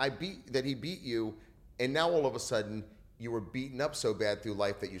he beat you, and now all of a sudden you were beaten up so bad through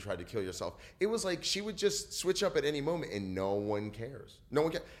life that you tried to kill yourself? It was like she would just switch up at any moment, and no one cares. No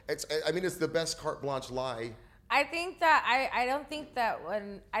one cares. It's the best carte blanche lie. I think let's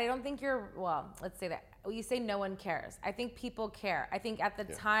say that. You say no one cares. I think people care. I think at the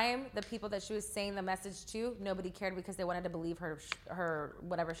time, the people that she was saying the message to, nobody cared because they wanted to believe her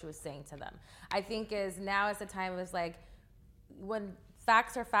whatever she was saying to them. I think now is the time is like when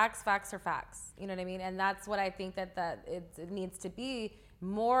facts are facts, facts are facts. You know what I mean? And that's what I think that it needs to be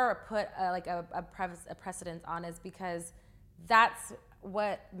more put a precedence on, is because that's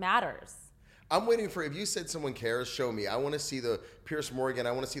what matters. I'm waiting for, if you said someone cares, show me. I want to see the Pierce Morgan.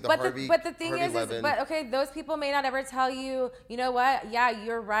 I want to see the Harvey. But the thing is, okay, those people may not ever tell you, you know what, yeah,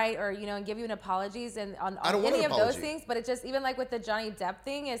 you're right, or, and give you an apologies and on any of those things. But it just, even like with the Johnny Depp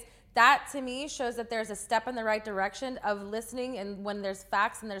thing, is that to me shows that there's a step in the right direction of listening, and when there's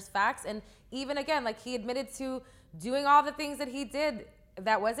facts and there's facts. And even again, like he admitted to doing all the things that he did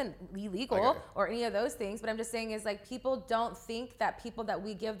that wasn't illegal or any of those things. But I'm just saying is like, people don't think that people that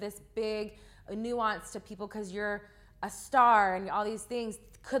we give this big nuance to people because you're a star and all these things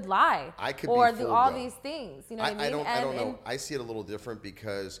could lie. I could or be fooled, all though. These things. You know what I mean? I don't know. I see it a little different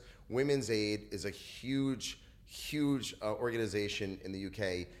because Women's Aid is a huge organization in the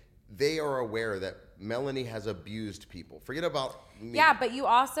UK. They are aware that Melanie has abused people. Forget about me. Yeah, but you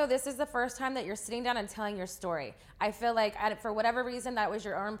also, this is the first time that you're sitting down and telling your story. I feel like for whatever reason, that was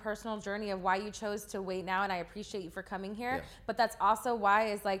your own personal journey of why you chose to wait now, and I appreciate you for coming here. Yeah. But that's also why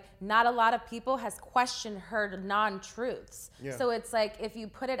is like not a lot of people has questioned her non-truths. Yeah. So it's like if you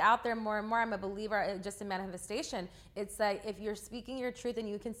put it out there more and more, I'm a believer just in manifestation. It's like if you're speaking your truth and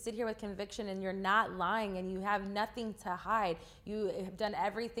you can sit here with conviction and you're not lying and you have nothing to hide, you have done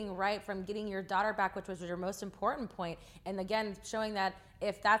everything right from getting your daughter back, which was your most important point. And again, showing that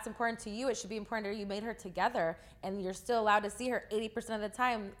if that's important to you, it should be important to you. You made her together and you're still allowed to see her 80% of the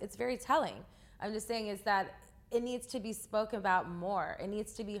time. It's very telling. I'm just saying is that it needs to be spoken about more. It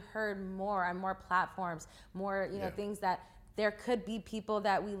needs to be heard more on more platforms, more, things that there could be people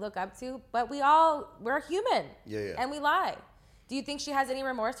that we look up to, but we're human. And we lie. Do you think she has any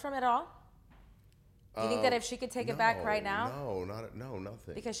remorse from it at all? Do you think that if she could take it back right now? No,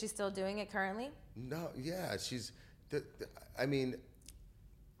 nothing. Because she's still doing it currently? No, yeah, she's. I mean,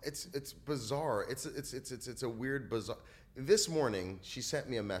 it's bizarre. It's a weird, bizarre. This morning, she sent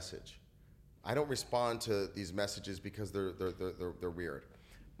me a message. I don't respond to these messages because they're weird.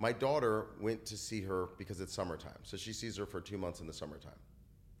 My daughter went to see her because it's summertime, so she sees her for 2 months in the summertime.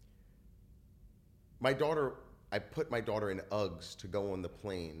 I put my daughter in Uggs to go on the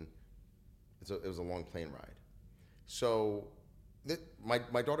plane. It was a long plane ride. So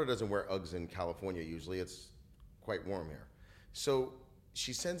my daughter doesn't wear Uggs in California usually. It's quite warm here. So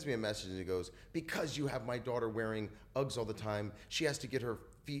she sends me a message and she goes, because you have my daughter wearing Uggs all the time, she has to get her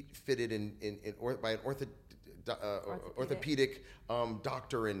feet fitted by an orthopedic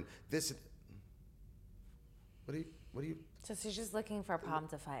doctor and this. What do you? So she's just looking for a problem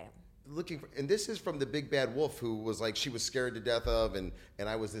to fight. And this is from the big bad wolf who was like she was scared to death of, and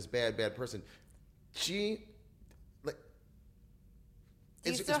I was this bad person. She, like,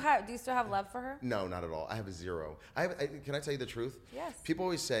 do you still have love for her? No, not at all. I have a zero. Can I tell you the truth? Yes. People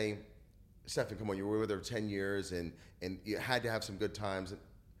always say, Stefan, come on, you were with her 10 years and you had to have some good times.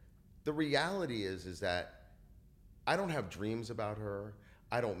 The reality is that I don't have dreams about her.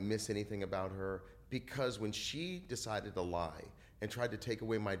 I don't miss anything about her, because when she decided to lie and tried to take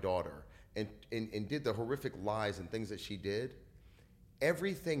away my daughter and did the horrific lies and things that she did,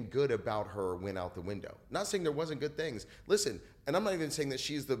 everything good about her went out the window. Not saying there wasn't good things. Listen, and I'm not even saying that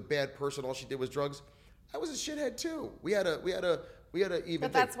she's the bad person, all she did was drugs. I was a shithead too. We had a even.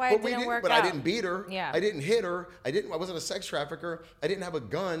 But that's why it didn't work out. But I didn't beat her. Yeah. I didn't hit her. I wasn't a sex trafficker. I didn't have a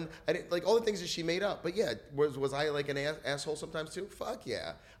gun. I didn't, like, all the things that she made up. But yeah, was I like an asshole sometimes too? Fuck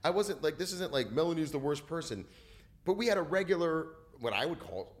yeah. I wasn't like, this isn't like Melanie's the worst person. But we had a regular, what I would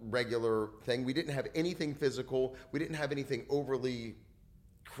call regular thing. We didn't have anything physical. We didn't have anything overly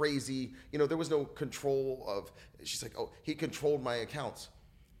crazy. There was no control of, she's like, oh, he controlled my accounts.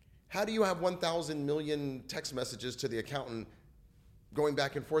 How do you have 1,000 million text messages to the accountant going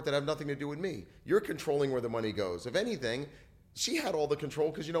back and forth that have nothing to do with me? You're controlling where the money goes. If anything, she had all the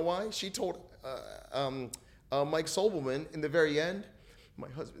control, because you know why? She told Mike Sobelman in the very end, my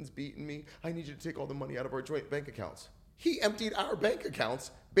husband's beating me. I need you to take all the money out of our joint bank accounts. He emptied our bank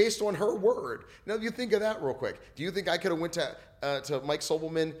accounts based on her word. Now, you think of that real quick. Do you think I could have went to Mike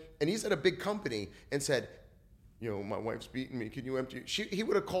Sobelman, and he's at a big company, and said, my wife's beating me. Can you empty? He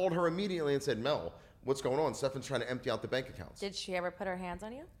would have called her immediately and said, Mel, what's going on? Stefan's trying to empty out the bank accounts. Did she ever put her hands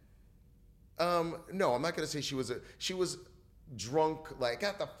on you? No, I'm not going to say she was drunk, like,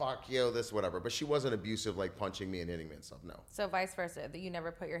 get the fuck, this, whatever. But she wasn't abusive, like punching me and hitting me and stuff, no. So vice versa, that you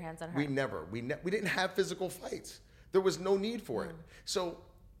never put your hands on her? We didn't have physical fights. There was no need for it. So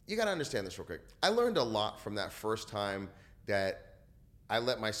you got to understand this real quick. I learned a lot from that first time that I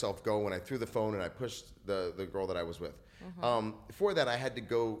let myself go when I threw the phone and I pushed the girl that I was with. Before that, I had to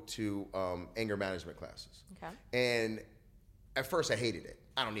go to anger management classes. Okay. And at first, I hated it.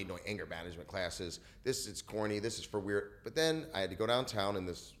 I don't need no anger management classes. It's corny. This is for weird. But then I had to go downtown in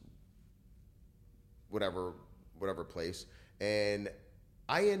this whatever place, and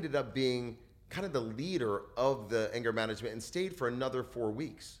I ended up being kind of the leader of the anger management and stayed for another 4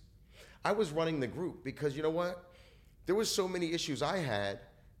 weeks. I was running the group because you know what? There was so many issues I had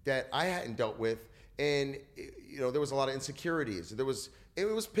that I hadn't dealt with, and there was a lot of insecurities. It was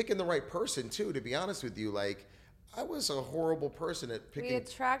picking the right person too, to be honest with you. Like, I was a horrible person at picking. We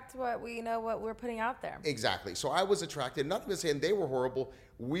attract what we're putting out there. Exactly. So I was attracted, not even saying they were horrible,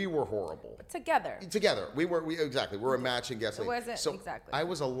 we were horrible. But together. Exactly. We're a matching gasoline. It wasn't, so exactly. I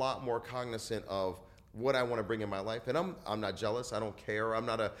was a lot more cognizant of what I want to bring in my life. And I'm not jealous. I don't care. I'm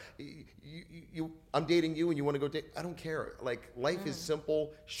not I'm dating you and you want to go date. I don't care. Like, life is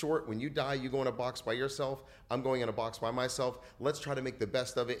simple, short. When you die, you go in a box by yourself. I'm going in a box by myself. Let's try to make the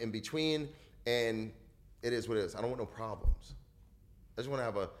best of it in between. And it is what it is. I don't want no problems. I just want to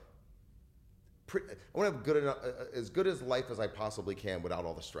have good enough, as good as life as I possibly can without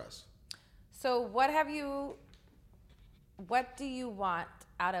all the stress. So what do you want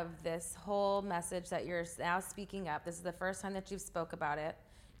out of this whole message that you're now speaking up? This is the first time that you've spoke about it.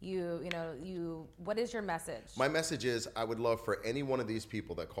 What is your message? My message is, I would love for any one of these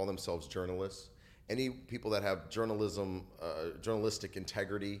people that call themselves journalists, any people that have journalistic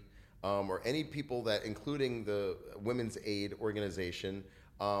integrity, or any people that, including the Women's Aid organization,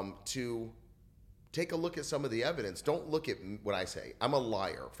 to take a look at some of the evidence. Don't look at what I say. I'm a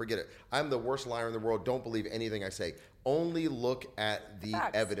liar. Forget it. I'm the worst liar in the world. Don't believe anything I say. Only look at the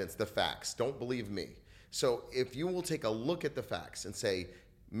evidence, the facts. Don't believe me. So if you will take a look at the facts and say,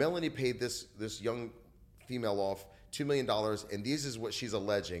 Melanie paid this young female off $2 million, and this is what she's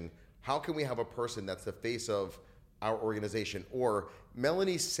alleging, how can we have a person that's the face of our organization? Or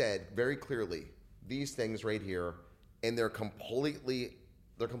Melanie said very clearly these things right here, and they're completely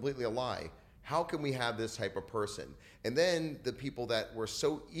a lie. How can we have this type of person? And then the people that were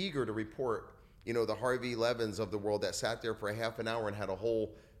so eager to report, the Harvey Levins of the world that sat there for a half an hour and had a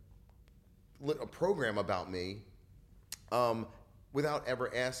program about me, without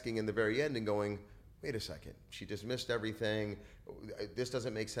ever asking in the very end and going, wait a second, she just missed everything. This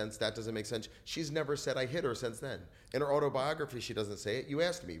doesn't make sense. That doesn't make sense. She's never said I hit her since then. In her autobiography, she doesn't say it. You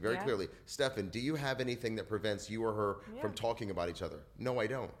asked me very clearly, Stefan, do you have anything that prevents you or her from talking about each other? No, I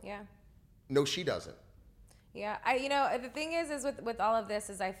don't. Yeah. No, she doesn't. Yeah. The thing is with all of this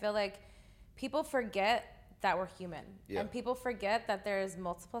is I feel like people forget that we're human. Yeah. And people forget that there's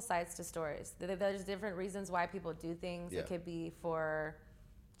multiple sides to stories. There's different reasons why people do things. Yeah. It could be for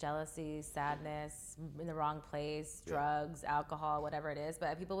jealousy, sadness, in the wrong place, drugs, alcohol, whatever it is.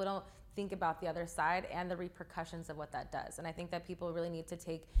 But people don't think about the other side and the repercussions of what that does. And I think that people really need to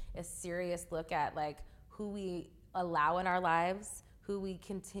take a serious look at like who we allow in our lives, who we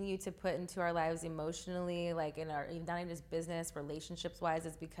continue to put into our lives emotionally, like in our, not even just business, relationships wise,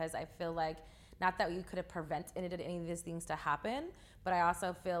 is because I feel like, not that you could have prevented any of these things to happen, but I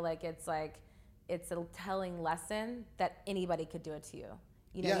also feel like it's a telling lesson that anybody could do it to you.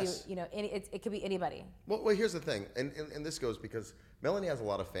 Yes. It could be anybody. Well, here's the thing, and this goes because Melanie has a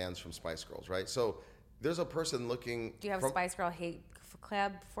lot of fans from Spice Girls, right? So there's a person looking. Do you have a Spice Girl hate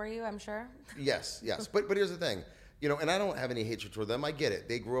club for you? I'm sure. Yes. But here's the thing, and I don't have any hatred toward them. I get it.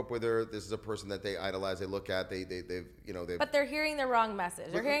 They grew up with her. This is a person that they idolize. They look at. They've. But they're hearing the wrong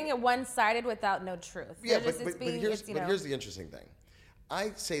message. They're hearing it one-sided without no truth. Yeah, but here's the interesting thing.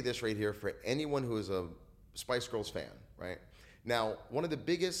 I say this right here for anyone who is a Spice Girls fan, right? Now, one of the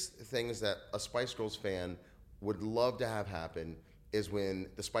biggest things that a Spice Girls fan would love to have happen is when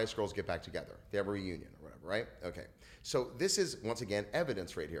the Spice Girls get back together. They have a reunion or whatever, right? Okay. So this is, once again,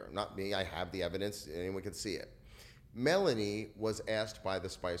 evidence right here. Not me. I have the evidence. Anyone can see it. Melanie was asked by the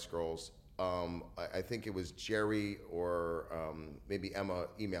Spice Girls, I think it was Jerry or maybe Emma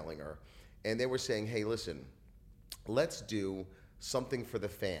emailing her, and they were saying, hey, listen, let's do something for the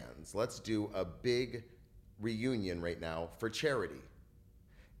fans. Let's do a big reunion right now for charity.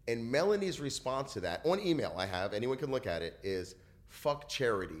 And Melanie's response to that, on email I have, anyone can look at it, is, fuck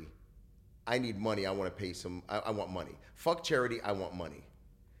charity. I need money. I want to pay I want money. Fuck charity. I want money.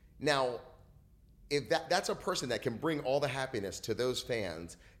 Now, if that's a person that can bring all the happiness to those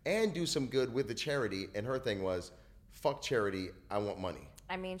fans and do some good with the charity, and her thing was, fuck charity. I want money.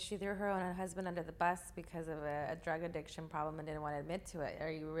 I mean, she threw her own husband under the bus because of a drug addiction problem and didn't want to admit to it. Are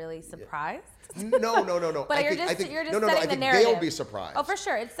you really surprised? No. But you're just setting the narrative. They'll be surprised. Oh, for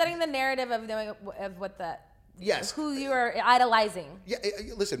sure. It's setting the narrative of what the Yes. who you are idolizing. Yeah,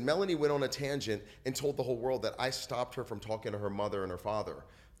 listen, Melanie went on a tangent and told the whole world that I stopped her from talking to her mother and her father.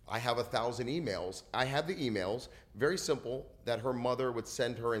 I have 1,000 emails. I have the emails, very simple, that her mother would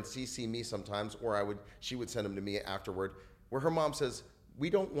send her and CC me sometimes, or she would send them to me afterward, where her mom says, we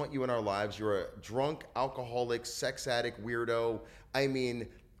don't want you in our lives. You're a drunk, alcoholic, sex addict, weirdo. I mean,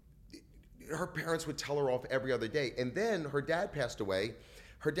 her parents would tell her off every other day. And then her dad passed away.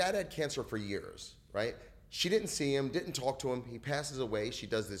 Her dad had cancer for years, right? She didn't see him, didn't talk to him. He passes away. She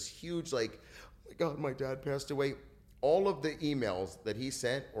does this huge, like, oh my God, my dad passed away. All of the emails that he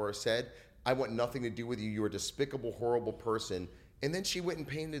sent or said, I want nothing to do with you. You're a despicable, horrible person. And then she went and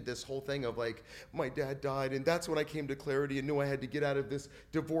painted this whole thing of like, my dad died, and that's when I came to clarity and knew I had to get out of this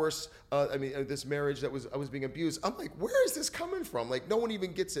divorce, this marriage that I was being abused. I'm like, where is this coming from? Like, no one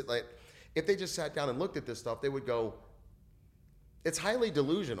even gets it. Like, if they just sat down and looked at this stuff, they would go, it's highly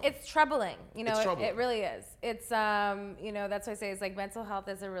delusional. It's troubling. It's troubling. It really is. It's, that's why I say it's like mental health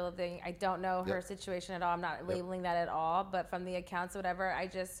is a real thing. I don't know her situation at all. I'm not labeling that at all, but from the accounts, whatever, I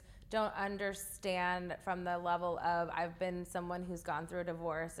just don't understand from the level of I've been someone who's gone through a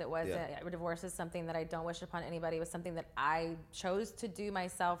divorce. A divorce is something that I don't wish upon anybody. It was something that I chose to do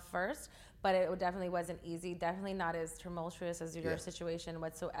myself first, but it definitely wasn't easy. Definitely not as tumultuous as your situation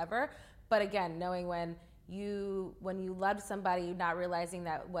whatsoever. But again, knowing when you loved somebody, not realizing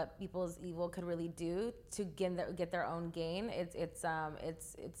that what people's evil could really do to get their own gain, it's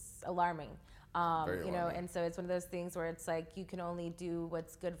alarming. And so it's one of those things where it's like you can only do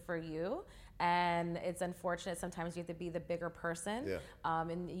what's good for you, and it's unfortunate sometimes you have to be the bigger person.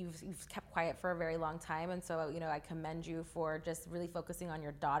 And you've kept quiet for a very long time, and so I commend you for just really focusing on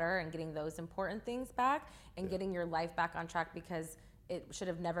your daughter and getting those important things back and getting your life back on track, because it should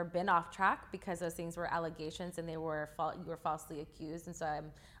have never been off track, because those things were allegations and you were falsely accused. And so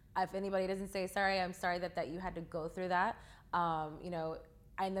if anybody doesn't say sorry, I'm sorry that you had to go through that.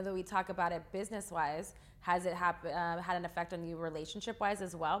 I know that we talk about it business-wise. Has it had an effect on you relationship-wise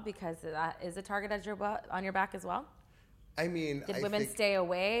as well? Because that is a target on your back as well. I mean, did women stay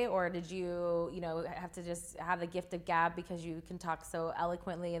away, or did you, have to just have the gift of gab because you can talk so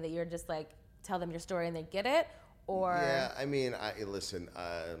eloquently and that you're just like tell them your story and they get it? Or I mean, listen.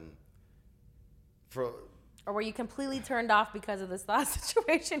 Or were you completely turned off because of this last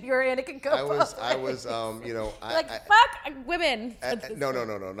situation you were in? It could go both ways. Fuck women. No,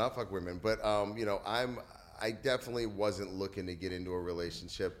 not fuck women. But I definitely wasn't looking to get into a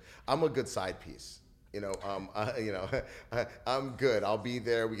relationship. I'm a good side piece. I'm good. I'll be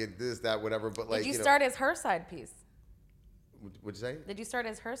there. We get this, that, whatever. But like, did you start as her side piece? What'd you say? Did you start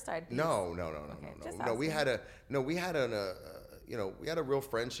as her side piece? No. No, we had a real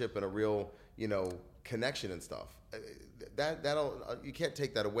friendship and a real, connection and stuff. That'll you can't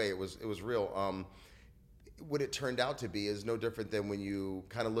take that away. It was real. What it turned out to be is no different than when you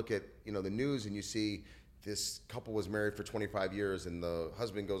kind of look at, the news and you see this couple was married for 25 years and the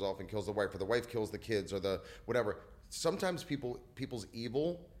husband goes off and kills the wife, or the wife kills the kids, or the whatever. Sometimes people's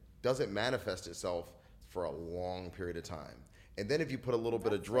evil doesn't manifest itself for a long period of time. And then if you put a little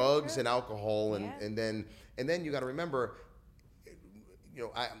bit of drugs and alcohol and then you got to remember,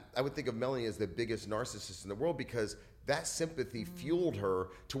 I would think of Melanie as the biggest narcissist in the world, because that sympathy fueled her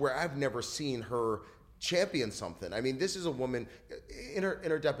to where I've never seen her champion something. I mean, this is a woman in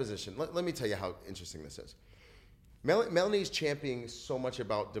her deposition. Let me tell you how interesting this is. Melanie's championing so much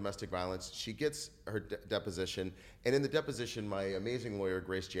about domestic violence. She gets her deposition, and in the deposition, my amazing lawyer,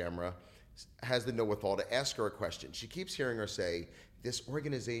 Grace Jamra, has the know-withal to ask her a question. She keeps hearing her say, this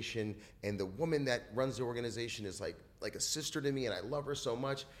organization and the woman that runs the organization is like a sister to me, and I love her so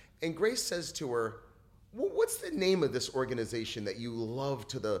much. And Grace says to her, well, what's the name of this organization that you love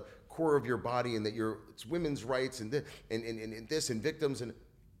to the core of your body, and that it's women's rights and this and victims and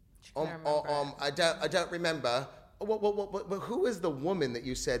I don't remember. Well, who is the woman that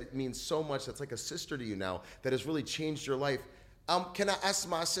you said means so much, that's like a sister to you now, that has really changed your life? Can I ask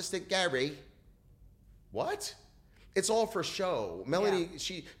my assistant Gary? What? It's all for show. Melanie,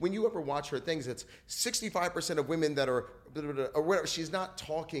 when you ever watch her things, it's 65% of women that are, or whatever. She's not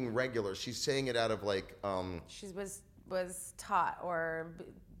talking regular. She's saying it out of like. She was taught or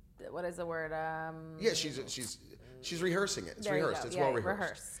what is the word? Yeah, she's rehearsing it. It's There you rehearsed. go. It's Yeah, well rehearsed.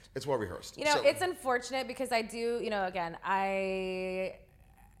 rehearsed. It's well rehearsed. You know, it's unfortunate because I do, you know, again, I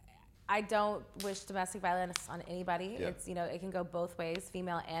don't wish domestic violence on anybody. Yeah. It's, you know, it can go both ways,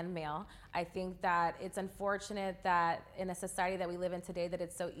 female and male. I think that it's unfortunate that in a society that we live in today that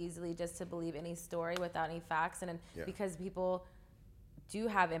it's so easily just to believe any story without any facts. And because people do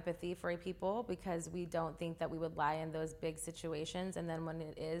have empathy for people, because we don't think that we would lie in those big situations. And then when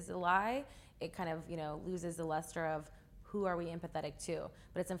it is a lie, it kind of, you know, loses the luster of who are we empathetic to.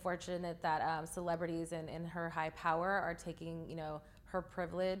 But it's unfortunate that celebrities in her high power are taking, you know, her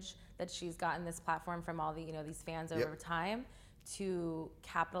privilege that she's gotten this platform from all the, you know, these fans over time to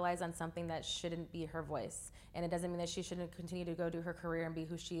capitalize on something that shouldn't be her voice. And it doesn't mean that she shouldn't continue to go do her career and be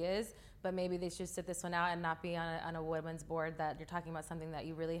who she is, but maybe they should sit this one out and not be on a women's board that you're talking about something that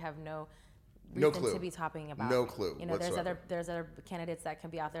you really have no reason to be talking about. No clue. You know, whatsoever. there's other candidates that can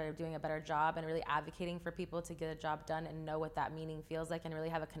be out there doing a better job and really advocating for people to get a job done and know what that meaning feels like and really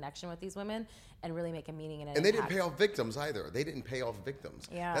have a connection with these women and really make a meaning in it. And they didn't pay off victims either. They didn't pay off victims.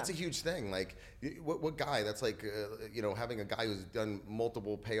 Yeah. That's a huge thing. Like, what guy? That's like, you know, having a guy who's done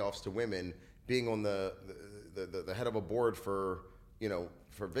multiple payoffs to women being on the head of a board for, you know,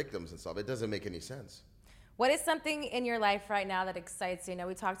 for victims and stuff. It doesn't make any sense. What is something in your life right now that excites you? I know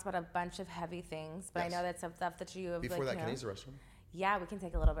we talked about a bunch of heavy things, but I know that's some stuff that you have. Before like, that, can I use the restroom? Yeah, we can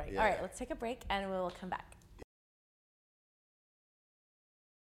take a little break. Yeah. All right, let's take a break and we'll come back.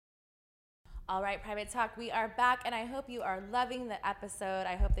 All right, Private Talk, we are back, and I hope you are loving the episode.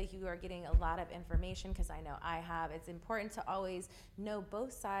 I hope that you are getting a lot of information, because I know I have. It's important to always know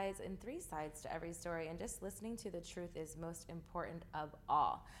both sides and three sides to every story, and just listening to the truth is most important of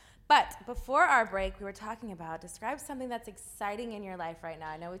all. But before our break, we were talking about, describe something that's exciting in your life right now.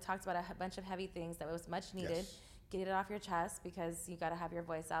 I know we talked about a bunch of heavy things that was much needed. Yes. Get it off your chest, because you got to have your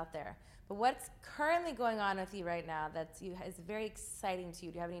voice out there. But what's currently going on with you right now that is very exciting to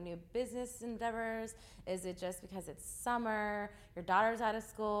you? Do you have any new business endeavors? Is it just because it's summer? Your daughter's out of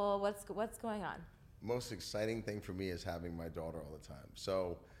school? What's going on? Most exciting thing for me is having my daughter all the time.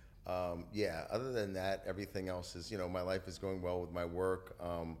 So, yeah, other than that, everything else is, you know, my life is going well with my work,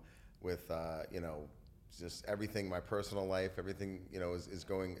 with, you know, just everything, my personal life, everything, you know, is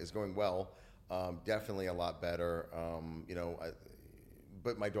going well. Definitely a lot better. You know,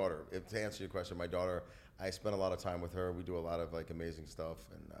 but my daughter, to answer your question, my daughter, I spend a lot of time with her. We do a lot of like amazing stuff.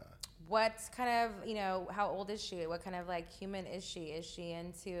 And what kind of, you know, how old is she? What kind of like human is she? Is she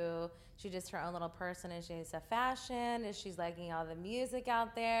just her own little person? Is she into fashion? Is she liking all the music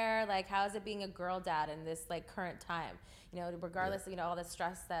out there? Like, how is it being a girl dad in this like current time? You know, regardless of, you know, all the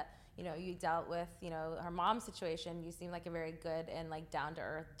stress that, you know, you dealt with, you know, her mom's situation, you seem like a very good and like down to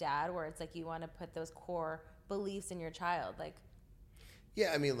earth dad, where it's like you want to put those core beliefs in your child. Like,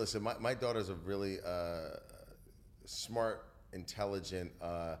 yeah, I mean, listen, my daughter's a really smart, intelligent.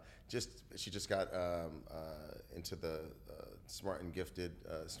 She just got into the smart and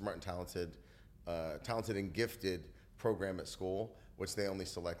talented and gifted program at school, which they only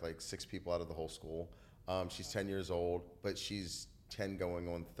select like 6 people out of the whole school. She's 10 years old, but she's 10 going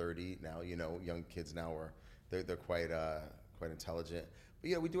on 30 now. You know, young kids now they're quite intelligent. But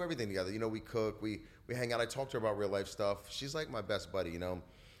yeah, we do everything together. You know, we cook, we hang out. I talk to her about real life stuff. She's like my best buddy. You know,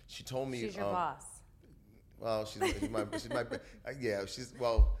 she told me she's your boss. Well, she's my yeah. There's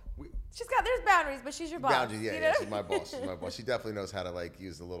boundaries, but she's your boss. Boundaries, yeah. She's my boss. She's my boss. She definitely knows how to like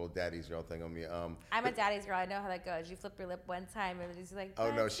use the little daddy's girl thing on me. I'm a daddy's girl. I know how that goes. You flip your lip one time, and she's like, "Oh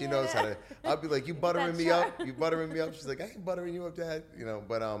no, she knows how to." I'll be like, "You buttering me up? You buttering me up?" She's like, "I ain't buttering you up, Dad." You know,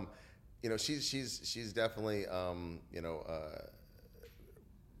 but you know, she's definitely you know,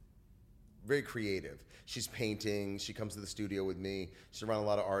 very creative. She's painting. She comes to the studio with me. She's around a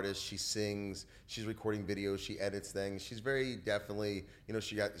lot of artists. She sings. She's recording videos. She edits things. She's very definitely, you know,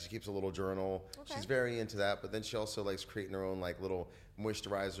 she keeps a little journal. Okay. She's very into that. But then she also likes creating her own like little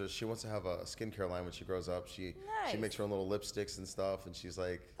moisturizers. She wants to have a skincare line when she grows up. She makes her own little lipsticks and stuff. And she's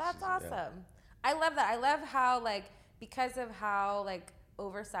like, that's awesome. Yeah. I love that. I love how like, because of how like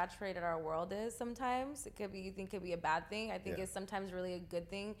oversaturated our world is sometimes, you think it could be a bad thing. I think it's sometimes really a good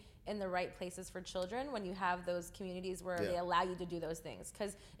thing in the right places for children when you have those communities where they allow you to do those things.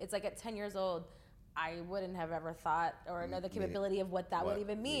 Because it's like at 10 years old, I wouldn't have ever thought or know the capability of what that would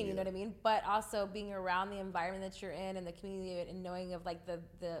even mean, you know what I mean? But also being around the environment that you're in and the community and knowing of like the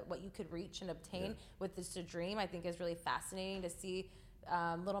what you could reach and obtain with this dream, I think is really fascinating to see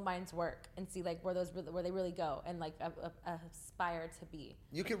little minds work and see like where they really go and like aspire to be.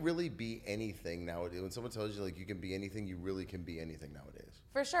 You can really be anything nowadays. When someone tells you like you can be anything, you really can be anything nowadays.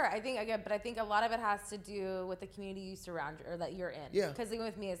 For sure, I think but I think a lot of it has to do with the community you surround or that you're in. Yeah. Because even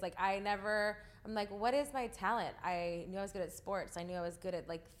with me, it's like I'm like, what is my talent? I knew I was good at sports. I knew I was good at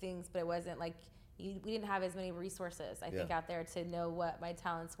like things, but it wasn't like we didn't have as many resources, I think, out there to know what my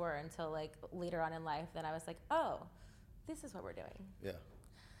talents were until like later on in life. Then I was like, oh, this is what we're doing. Yeah.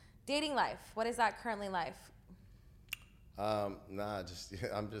 Dating life. What is that currently like? You're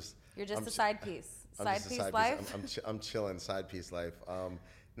just a side piece. Side piece life? I'm chilling, side piece life.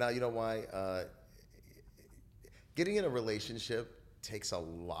 Now, you know why? Getting in a relationship takes a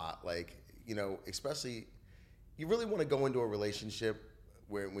lot. Like, you know, especially, you really want to go into a relationship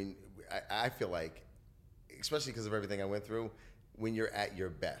I feel like, especially because of everything I went through, when you're at your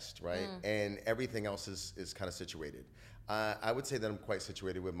best, right? And everything else is kind of situated. I would say that I'm quite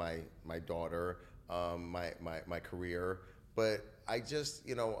situated with my daughter, my career, but I just,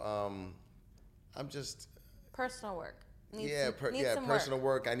 you know, I'm just personal work. Personal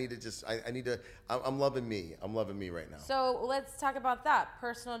work. I need to I'm loving me. I'm loving me right now. So let's talk about that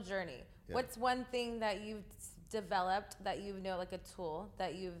personal journey. Yeah. What's one thing that you've developed that you know, like a tool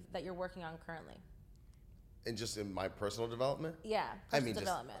that you're working on currently? And just in my personal development? Yeah,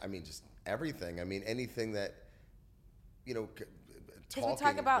 development. Just everything. I mean, anything that, you know, because we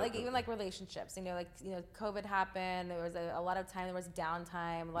talk about like even like relationships, you know, like, you know, COVID happened. There was a lot of time, there was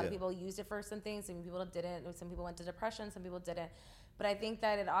downtime. A lot of people used it for some things. Some people didn't. Some people went to depression. Some people didn't. But I think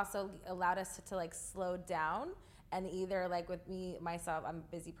that it also allowed us to like slow down. And either like with me, myself, I'm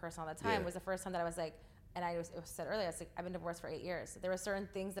a busy person all the time. Was the first time that I was like, and it was said earlier, I was like, I've been divorced for 8 years. There were certain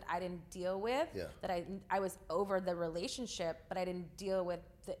things that I didn't deal with, that I was over the relationship, but I didn't deal with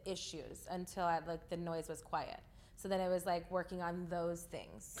the issues until the noise was quiet. So then it was like working on those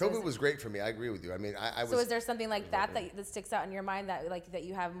things. COVID was great for me. I agree with you. I mean, I was. So is there something like that sticks out in your mind that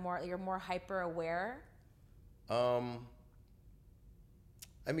you have more, you're more hyper aware? I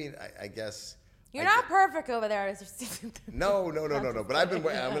mean, I guess. You're not perfect over there. No. But I'm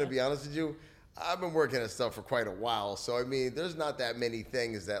going to be honest with you. I've been working at stuff for quite a while. So, I mean, there's not that many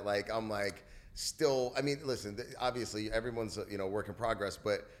things that like, I'm like still, I mean, listen, obviously everyone's, you know, work in progress,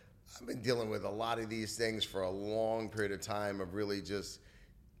 but I've been dealing with a lot of these things for a long period of time of really just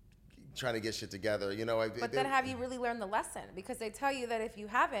trying to get shit together, you know. But then have you really learned the lesson? Because they tell you that if you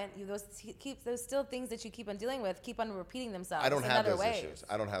haven't, those still things that you keep on dealing with keep on repeating themselves. I don't have those issues.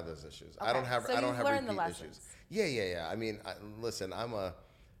 I don't have those issues. Okay. I don't have repeat issues. Yeah. I mean, listen, I'm a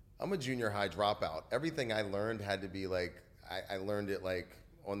junior high dropout. Everything I learned had to be like I learned it like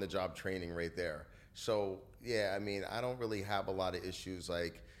on the job training right there. So yeah, I mean, I don't really have a lot of issues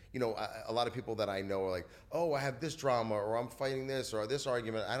like. You know, a lot of people that I know are like, oh, I have this drama, or I'm fighting this, or this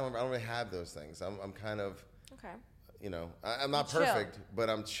argument. I don't really have those things. I'm kind of, okay. You know, I'm not perfect, but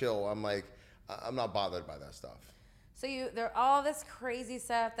I'm chill. I'm like, I'm not bothered by that stuff. So there all this crazy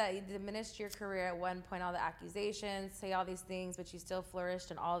stuff that you diminished your career at one point, all the accusations, say all these things, but you still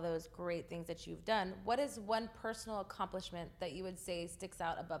flourished in all those great things that you've done. What is one personal accomplishment that you would say sticks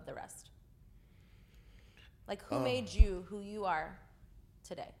out above the rest? Like who made you who you are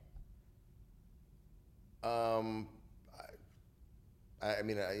today? I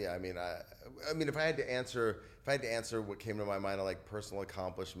mean, if I had to answer what came to my mind are like personal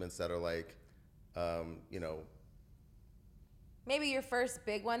accomplishments that are like, you know. Maybe your first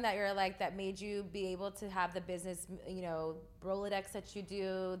big one that you're like, that made you be able to have the business, you know, Rolodex that you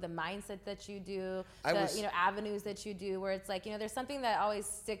do, the mindset that you do, you know, avenues that you do, where it's like, you know, there's something that always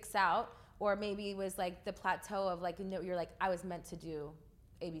sticks out, or maybe it was like the plateau of like, you know, you're like, I was meant to do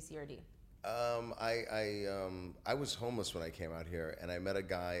A, B, C, or D. I was homeless when I came out here, and I met a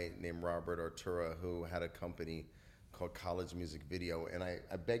guy named Robert Artura who had a company called College Music Video, and I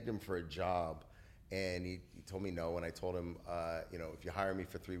begged him for a job, and he told me no, and I told him, you know, if you hire me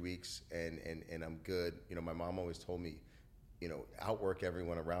for 3 weeks and I'm good, you know, my mom always told me, you know, outwork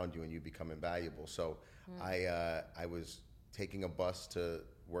everyone around you and you become invaluable. So I was taking a bus to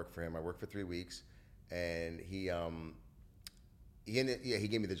work for him. I worked for 3 weeks, and he gave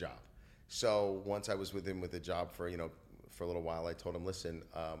me the job. So once I was with him with a job for a little while, I told him, listen,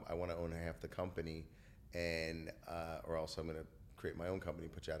 I want to own half the company, and or else I'm going to create my own company,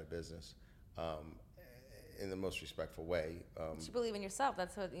 put you out of business, in the most respectful way. You believe in yourself.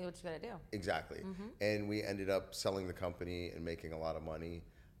 That's what you got to do. Exactly. Mm-hmm. And we ended up selling the company and making a lot of money.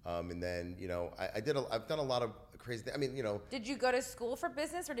 And then, you know, I've done a lot of crazy things. I mean, you know. Did you go to school for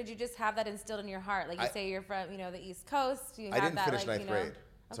business, or did you just have that instilled in your heart? Like you say you're from, you know, the East Coast. I didn't finish ninth grade.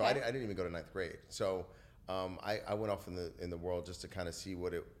 So I didn't even go to ninth grade. So I went off in the world just to kind of see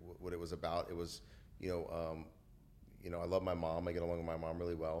what it was about. It was, I love my mom. I get along with my mom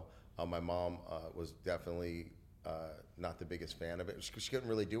really well. My mom was definitely not the biggest fan of it. She couldn't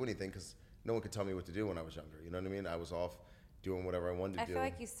really do anything because no one could tell me what to do when I was younger. You know what I mean? I was off doing whatever I wanted to do. I feel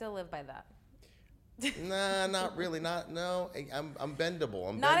like you still live by that. Nah, not really. No. I'm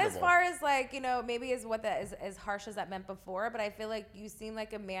bendable. Not as far as like, maybe as what that is as harsh as that meant before, but I feel like you seem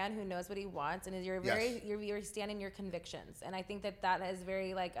like a man who knows what he wants, and you're you're standing your convictions, and I think that is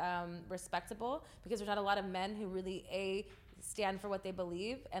very like respectable, because there's not a lot of men who really stand for what they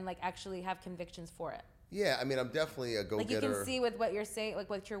believe and like actually have convictions for it. Yeah, I mean, I'm definitely a go-getter. Like you can see with what you're saying, like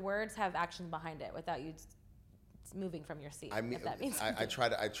with your words have action behind it without you moving from your seat. I mean, if that means I try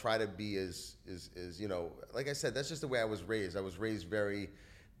to be as like I said, that's just the way I was raised. I was raised very,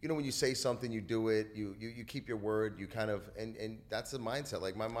 when you say something, you do it. You keep your word. You kind of and that's the mindset.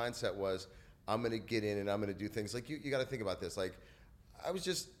 Like my mindset was, I'm gonna get in and I'm gonna do things. Like you got to think about this. Like I was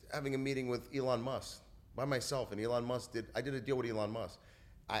just having a meeting with Elon Musk by myself, and Elon Musk I did a deal with Elon Musk.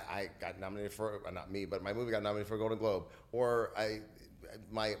 I got nominated for, not me, but my movie got nominated for a Golden Globe. Or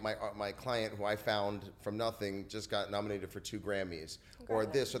my client who I found from nothing just got nominated for 2 Grammys, or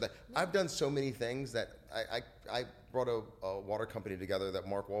this or that. I've done so many things that I brought a water company together that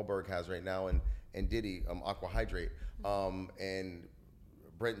Mark Wahlberg has right now, and Diddy, Aqua Hydrate, and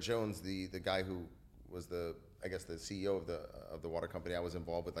Brent Jones, the guy who was the CEO of the water company. I was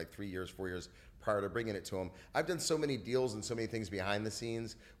involved with like 4 years prior to bringing it to him. I've done so many deals and so many things behind the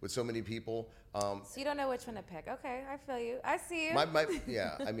scenes with so many people. So you don't know which one to pick. Okay, I feel you. I see you.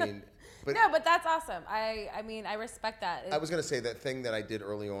 Yeah, I mean, but no, but that's awesome. I mean, I respect that. I was gonna say that thing that I did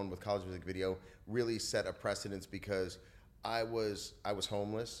early on with College Music Video really set a precedence, because I was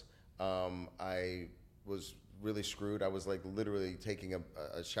homeless. I was really screwed. I was like literally taking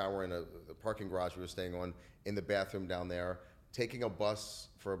a shower in a parking garage we were staying on, in the bathroom down there, taking a bus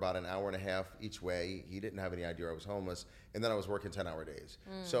for about an hour and a half each way. He didn't have any idea I was homeless. And then I was working 10-hour days.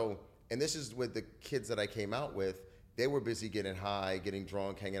 So, and this is with the kids that I came out with. They were busy getting high, getting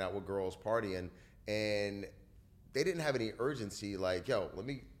drunk, hanging out with girls, partying. And they didn't have any urgency like, yo, let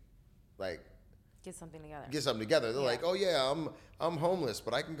me like get something together. They're like, oh yeah, I'm homeless,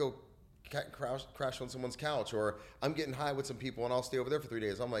 but I can go crash on someone's couch, or I'm getting high with some people and I'll stay over there for 3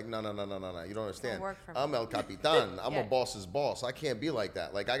 days. I'm like, no, you don't understand. I'm El Capitan. I'm a boss's boss. I can't be like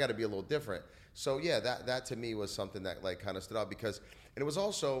that. Like I got to be a little different. So yeah, that to me was something that like kind of stood out, because, and it was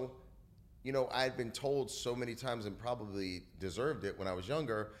also, I had been told so many times, and probably deserved it when I was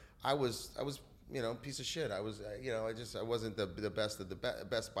younger. I was piece of shit. I was, I wasn't the best of the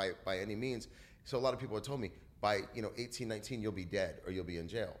best by any means. So a lot of people had told me, by 18, 19, you'll be dead or you'll be in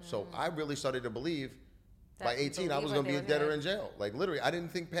jail. So I really started to believe by 18 I was going to be dead or in jail. Like literally, I didn't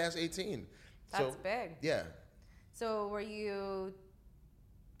think past 18. That's big. Yeah. So were you,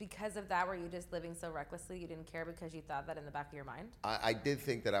 because of that, were you just living so recklessly you didn't care because you thought that in the back of your mind? I did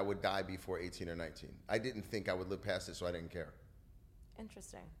think that I would die before 18 or 19. I didn't think I would live past it, so I didn't care.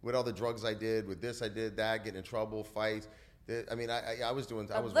 Interesting. With all the drugs I did, with this I did that, getting in trouble, fights. I mean, I was doing.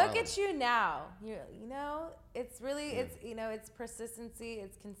 I was. Look at you now. It's really it's persistency,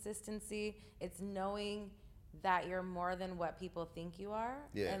 it's consistency, it's knowing that you're more than what people think you are,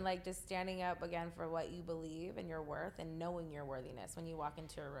 and like just standing up again for what you believe and your worth, and knowing your worthiness when you walk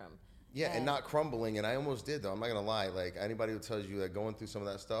into a room. Yeah, and not crumbling. And I almost did, though. I'm not gonna lie. Like anybody who tells you that going through some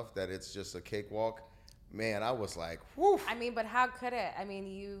of that stuff, that it's just a cakewalk. Man, I was like, whew. I mean, but how could it? I mean,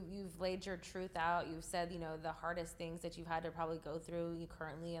 you've laid your truth out. You've said, the hardest things that you've had to probably go through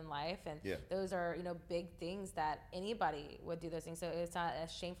currently in life. And those are, big things that anybody would do those things. So it's not a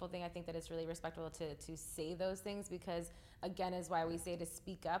shameful thing. I think that it's really respectable to say those things, because again, is why we say to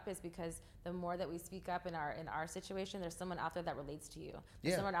speak up, is because the more that we speak up in our situation, there's someone out there that relates to you.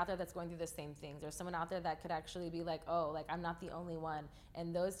 There's someone out there that's going through the same things. There's someone out there that could actually be like, oh, like I'm not the only one.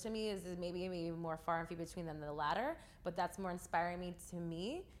 And those to me is maybe more far and few between than the latter, but that's more inspiring to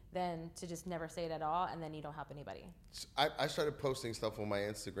me than to just never say it at all, and then you don't help anybody. I started posting stuff on my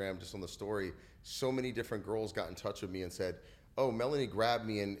Instagram, just on the story. So many different girls got in touch with me and said, oh, Melanie grabbed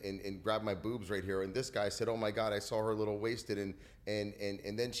me and grabbed my boobs right here. And this guy said, oh my God, I saw her a little wasted. And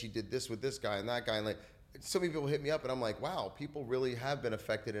then she did this with this guy and that guy. And like, so many people hit me up, and I'm like, wow, people really have been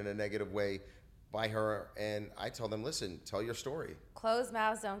affected in a negative way by her, and I tell them, listen, tell your story. Closed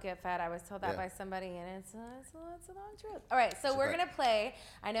mouths don't get fed. I was told that Yeah. by somebody, and it's a long truth. All right, so we're going to play.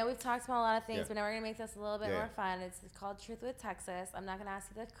 I know we've talked about a lot of things, Yeah. but now we're going to make this a little bit Yeah. more fun. It's called Truth with Texas. I'm not going to ask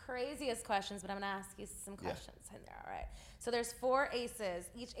you the craziest questions, but I'm going to ask you some questions in there, all right? So there's 4 aces.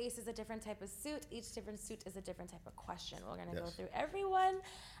 Each ace is a different type of suit. Each different suit is a different type of question. We're going to go through everyone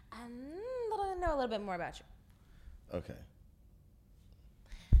and know a little bit more about you. Okay.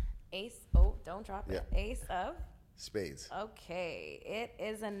 Ace, oh, don't drop it. Yeah. Ace of? Spades. Okay, it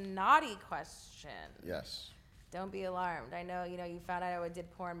is a naughty question. Yes. Don't be alarmed. I know, you found out I did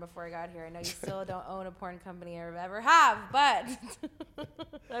porn before I got here. I know you still don't own a porn company or ever have, but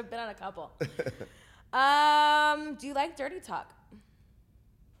I've been on a couple. Do you like dirty talk?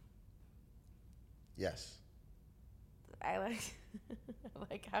 Yes. I like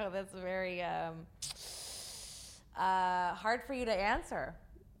how that's very hard for you to answer.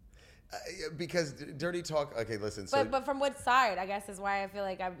 Because dirty talk. Okay, listen. So But from what side? I guess is why I feel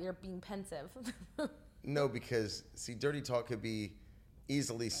like you're being pensive. no, because see, dirty talk could be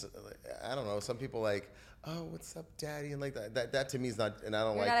easily. I don't know. Some people like, oh, what's up, daddy, and like that. That to me is not, and I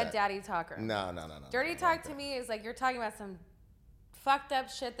don't You're like not that. a daddy talker. No. Dirty talk to me is like you're talking about some fucked up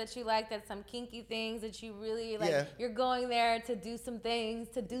shit that you like, that's some kinky things that you really like. Yeah. You're going there to do some things,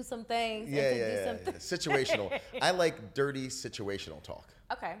 Yeah. Something. Situational. I like dirty situational talk.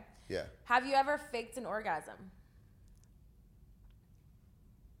 Okay. Yeah. Have you ever faked an orgasm?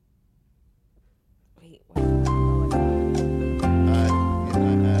 Wait. I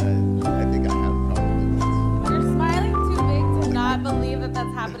think I have probably once. You're smiling too big to not believe that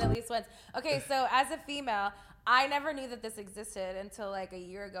that's happened at least once. Okay, so as a female, I never knew that this existed until like a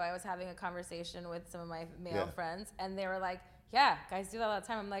year ago. I was having a conversation with some of my male friends, and they were like, yeah, guys do that all the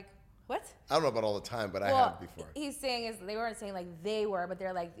time. I'm like, what? I don't know about all the time, but I have before. He's saying is they weren't saying like they were, but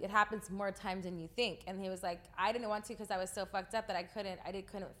they're like, it happens more times than you think. And he was like, I didn't want to because I was so fucked up that I couldn't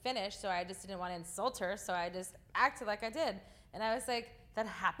finish, so I just didn't want to insult her, so I just acted like I did. And I was like, that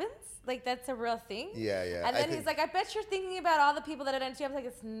happens? Like, that's a real thing? Yeah. And then he's like, I bet you're thinking about all the people that I done to you. I was like,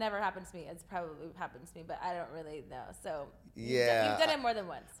 it's never happened to me. It's probably happened to me, but I don't really know. So yeah, you've done it more than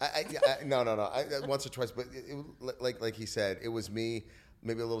once. No. Once or twice, but like he said, it was me.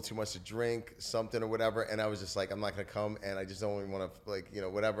 Maybe a little too much to drink, something or whatever, and I was just like, I'm not gonna come, and I just don't even want to,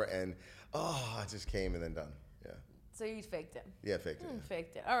 whatever, and I just came and then done. Yeah. So you faked it. Yeah, faked it. Yeah.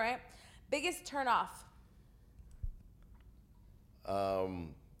 Faked it. All right. Biggest turn off.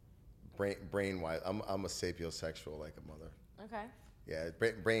 Brain wise, I'm a sapiosexual like a mother. Okay. Yeah,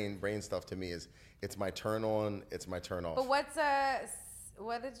 brain stuff to me it's my turn on, it's my turn off. But what's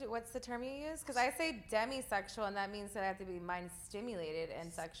the term you use? Because I say demisexual, and that means that I have to be mind stimulated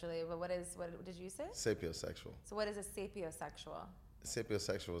and sexually. But what did you say? Sapiosexual. So what is a sapiosexual?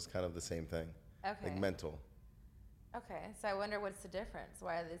 Sapiosexual is kind of the same thing. Okay. Like mental. Okay, so I wonder what's the difference.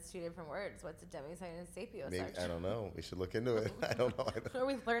 Why are these 2 different words? What's a demisexual and sapiosexual? Maybe, I don't know. We should look into it. I don't know. Are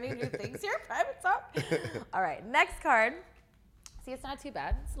we learning new things here? Private talk. All right, next card. See, it's not too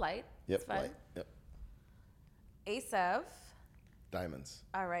bad. It's light. Yep. It's fun. Light. Yep. Ace of. Diamonds.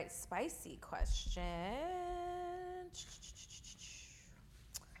 All right, spicy question.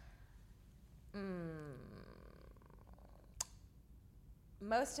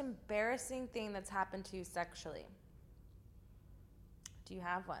 Most embarrassing thing that's happened to you sexually? Do you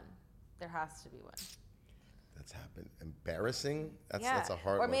have one? There has to be one. That's happened. Embarrassing? That's a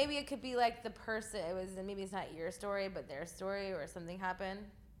hard Or one. maybe it could be like the person, maybe it's not your story, but their story, or something happened.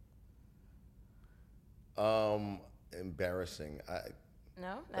 Embarrassing.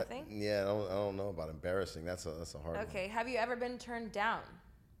 No, nothing? Yeah, I don't know about embarrassing. That's a hard one. Okay, have you ever been turned down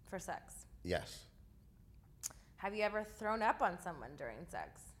for sex? Yes. Have you ever thrown up on someone during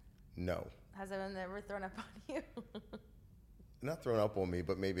sex? No. Has anyone ever thrown up on you? Not thrown up on me,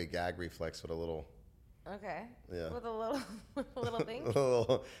 but maybe a gag reflex with a little. Okay. Yeah. With a little thing?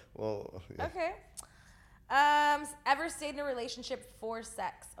 Well, yeah. Okay. Ever stayed in a relationship for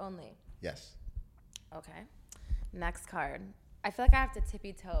sex only? Yes. Okay. Next card. I feel like I have to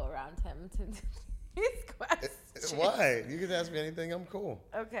tippy-toe around him to these questions. Why? You can ask me anything. I'm cool.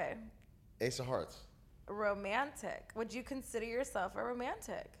 Okay. Ace of Hearts. Romantic. Would you consider yourself a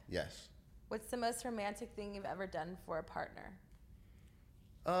romantic? Yes. What's the most romantic thing you've ever done for a partner?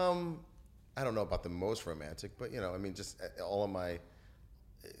 I don't know about the most romantic, but I mean, just all of my.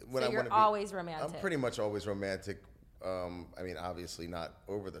 So you're always romantic. I'm pretty much always romantic. I mean, obviously not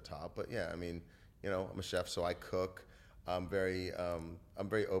over the top, but yeah. I mean, I'm a chef, so I cook. I'm very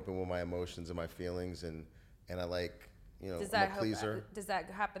open with my emotions and my feelings, and I like, I'm a pleaser. Does that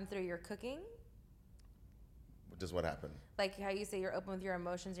happen through your cooking? Does what happen? Like how you say you're open with your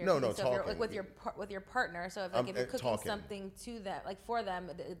emotions. No, so talking. If you're, like with your partner. So if, like, if you're cooking talking. something to them, like for them,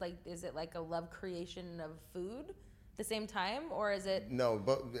 like is it like a love creation of food at the same time, or is it? No,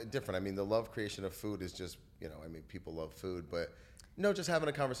 but different. I mean, the love creation of food is just, I mean, people love food, but no, just having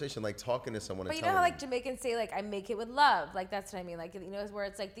a conversation, like talking to someone. But and you know how like Jamaicans say, like, I make it with love. Like, that's what I mean. Like, where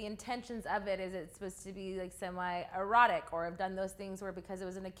it's like the intentions of it is it's supposed to be like semi-erotic, or I've done those things where because it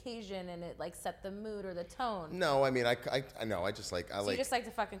was an occasion and it like set the mood or the tone. No, I mean, I know. I just like, So you just like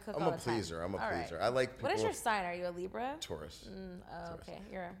to fucking cook I'm all a the time. pleaser. I'm a All pleaser. right. I like people. What is your sign? Are you a Libra? Taurus. Taurus. Okay.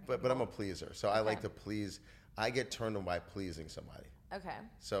 But I'm a pleaser. So I like to please. I get turned on by pleasing somebody. Okay.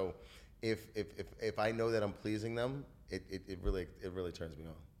 So if I know that I'm pleasing them, it really turns me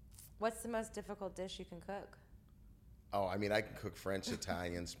on. What's the most difficult dish you can cook? Oh, I mean, I can cook French,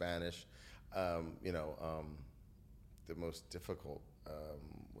 Italian, Spanish. The most difficult.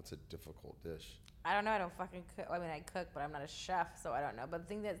 What's a difficult dish? I don't know. I don't fucking cook. I mean, I cook, but I'm not a chef, so I don't know. But the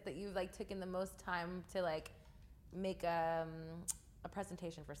thing that you've like taken the most time to like make a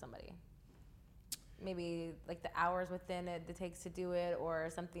presentation for somebody. Maybe like the hours within it takes to do it,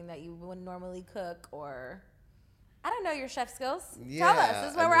 or something that you wouldn't normally cook, or I don't know your chef skills. Yeah, tell us.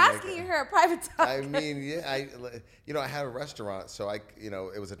 This is why we're asking you here at Private Talk. I mean, yeah, I had a restaurant, so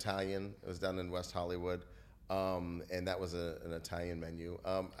it was Italian. It was down in West Hollywood, and that was an Italian menu.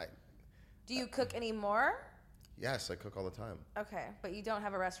 Do you cook anymore? Yes, I cook all the time. Okay, but you don't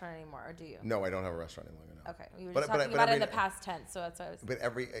have a restaurant anymore, or do you? No, I don't have a restaurant anymore. No. Okay, we were just talking about it in the past tense, so that's what I was. But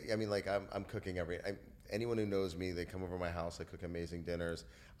I'm cooking anyone who knows me, they come over to my house. I cook amazing dinners.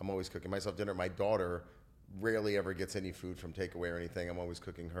 I'm always cooking myself dinner. My daughter rarely ever gets any food from takeaway or anything. I'm always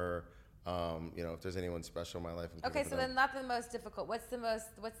cooking her. If there's anyone special in my life. Okay, so then not the most difficult. What's the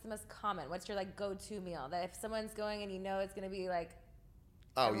most common? What's your like go-to meal that if someone's going and it's going to be like.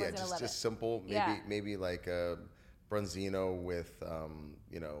 Oh yeah, just simple. Maybe like a branzino with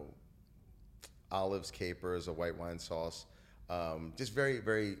olives, capers, a white wine sauce. Just very,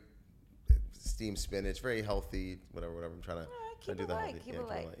 very steamed spinach, very healthy. Whatever. I'm trying to do that healthy. Keep it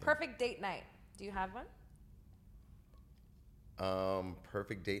light. Perfect date night. Do you have one?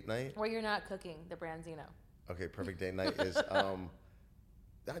 Perfect date night. Where you're not cooking the branzino. Okay, perfect date night is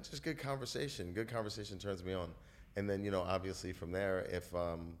that's just good conversation. Good conversation turns me on. And then obviously from there, if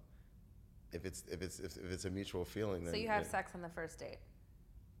it's a mutual feeling, then so you have sex on the first date.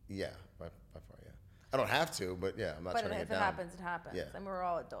 Yeah, by far, yeah. I don't have to, but yeah, I'm not trying to get down. But if it happens, it happens. Yeah. And we're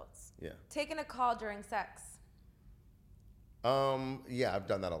all adults. Yeah. Taking a call during sex. Yeah, I've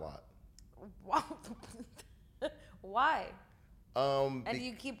done that a lot. Why? And do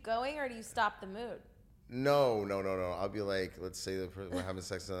you keep going or do you stop the mood? No. I'll be like, let's say we're having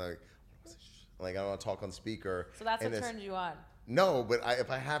sex and I'm like, I don't want to talk on speaker. So that's what turns you on. No, but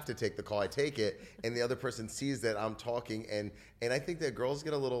if I have to take the call, I take it, and the other person sees that I'm talking, and I think that girls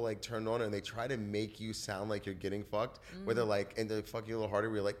get a little like turned on, and they try to make you sound like you're getting fucked, where they're like, and they fuck you a little harder.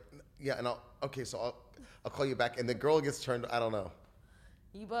 Where you're like, yeah, and I'll call you back, and the girl gets turned. I don't know.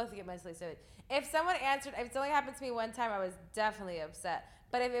 You both get mentally so. If someone answered, if it's only happened to me one time, I was definitely upset.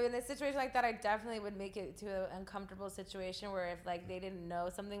 But if in a situation like that, I definitely would make it to an uncomfortable situation where if like they didn't know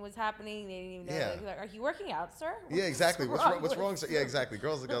something was happening, they didn't even know. Yeah. Like, are you working out, sir? Yeah, exactly. What's wrong, sir? Yeah, exactly.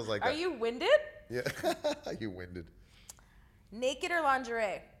 Girls like that. Are you winded? Yeah, you winded. Naked or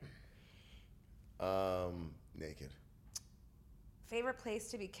lingerie? Naked. Favorite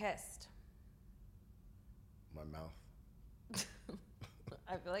place to be kissed? My mouth.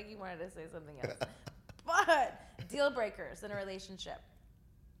 I feel like you wanted to say something else. But deal breakers in a relationship.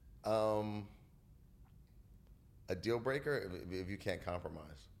 A deal breaker if you can't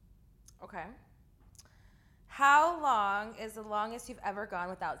compromise. Okay. How long is the longest you've ever gone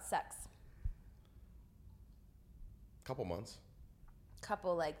without sex? Couple months.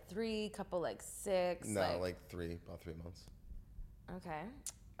 Couple like 3, couple like 6. No, like 3, about 3 months. Okay.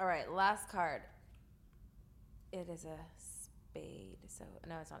 All right, last card. It is a spade. So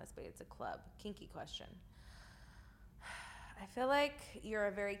no, it's not a spade, it's a club. Kinky question. I feel like you're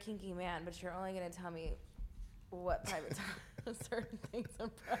a very kinky man, but you're only going to tell me what private talk, certain things on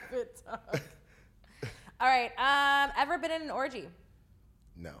private talk. All right. Ever been in an orgy?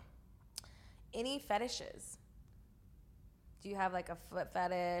 No. Any fetishes? Do you have like a foot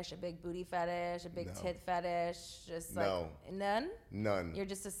fetish, a big booty fetish, a big tit fetish? Just like none? None. You're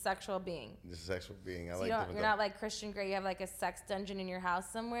just a sexual being. Just a sexual being. So you're not like Christian Grey. You have like a sex dungeon in your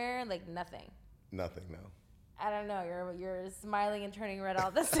house somewhere. Like nothing. Nothing. No. I don't know. You're smiling and turning red all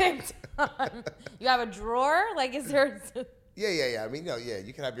at the same time. You have a drawer? Like, is there? Yeah. I mean,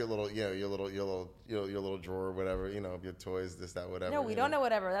 you can have your little, your little drawer or whatever, your toys, this, that, whatever. No, we don't know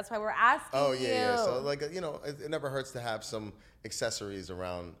whatever. That's why we're asking you. Oh, yeah. So, it never hurts to have some accessories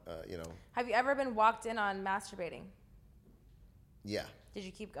around, Have you ever been walked in on masturbating? Yeah. Did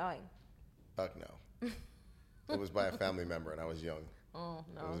you keep going? Fuck no. It was by a family member, and I was young. Oh,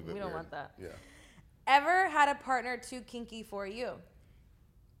 no. We don't want that. Yeah. Ever had a partner too kinky for you?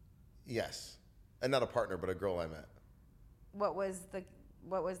 Yes. And not a partner, but a girl I met. What was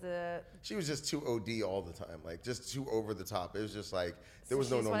the She was just too OD all the time, like just too over the top. It was just like there was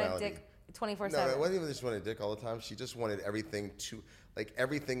no normality. Dick 24/7. No, it wasn't even that she wanted dick all the time. She just wanted everything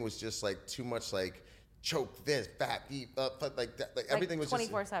everything was just like too much, like choke this, fat, eat up, like that. Like everything was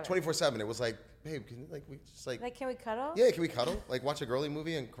 24/7. 24/7. It was like, babe, can we just like can we cuddle? Yeah, can we cuddle? Like watch a girly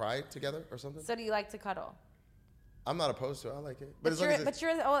movie and cry together or something? So do you like to cuddle? I'm not opposed to it. I like it. But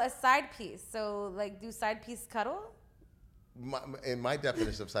you're a side piece. So like, do side piece cuddle? In my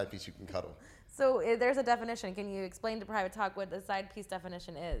definition of side piece, you can cuddle. So there's a definition. Can you explain to Private Talk what the side piece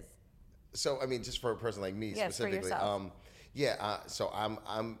definition is? So I mean, just for a person like me specifically, for yourself. So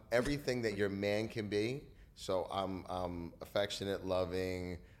I'm everything that your man can be. So I'm affectionate,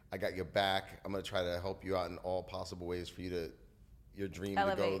 loving. I got your back. I'm gonna try to help you out in all possible ways for you to your dream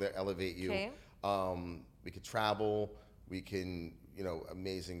to go there, elevate you. Okay. We could travel. We can.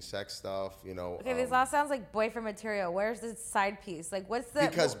 Amazing sex stuff, Okay, this all sounds like boyfriend material. Where's the side piece? Like, what's the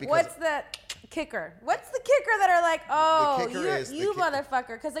because what's the kicker? What's the kicker that are like, oh, you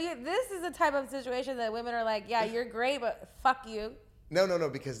motherfucker? Because this is the type of situation that women are like, yeah, you're great, but fuck you. No,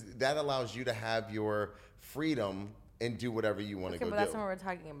 because that allows you to have your freedom and do whatever you want to go do. Okay, but that's not what we're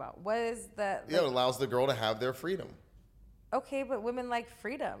talking about. What is the? It allows the girl to have their freedom. Okay, but women like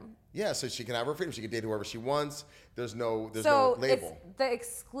freedom. Yeah, so she can have her freedom. She can date whoever she wants. There's no label. So the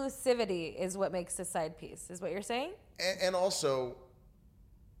exclusivity is what makes a side piece, is what you're saying? And also,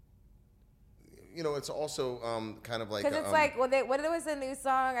 it's also kind of like... Because it's like, when it was a new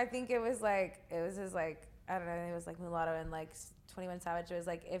song, I think it was I don't know, it was like Mulatto and like 21 Savage. It was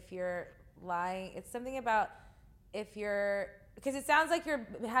like, if you're lying, it's something about if you're... Because it sounds like you're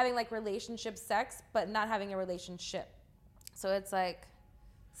having like relationship sex, but not having a relationship. So it's like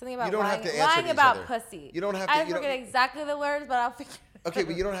something about lying about pussy. You don't have to. I forget exactly the words, but I'll figure it out. Okay,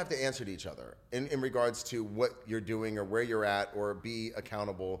 but you don't have to answer to each other in regards to what you're doing or where you're at or be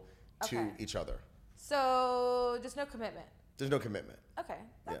accountable to each other. So just no commitment. There's no commitment. Okay,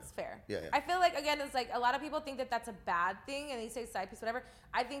 that's fair. Yeah. I feel like, again, it's like a lot of people think that that's a bad thing and they say side piece, whatever.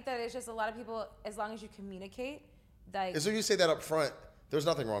 I think that it's just a lot of people, as long as you communicate. So you say that up front. There's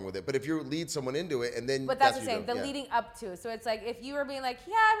nothing wrong with it. But if you lead someone into it and then... But that's what I'm saying, the leading up to. So it's like, if you were being like,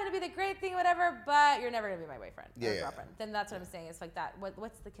 yeah, I'm going to be the great thing, whatever, but you're never going to be my boyfriend or girlfriend. Then that's what I'm saying. It's like that.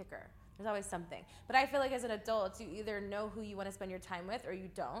 What's the kicker? There's always something. But I feel like as an adult, you either know who you want to spend your time with or you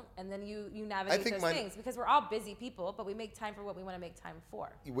don't. And then you navigate those things. Because we're all busy people, but we make time for what we want to make time for.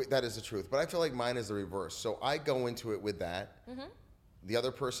 That is the truth. But I feel like mine is the reverse. So I go into it with that. Mm-hmm. The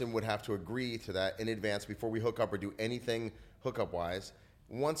other person would have to agree to that in advance before we hook up or do anything hookup-wise.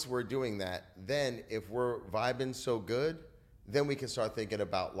 Once we're doing that, then if we're vibing so good, then we can start thinking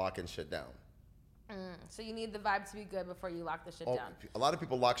about locking shit down. So you need the vibe to be good before you lock the shit down. A lot of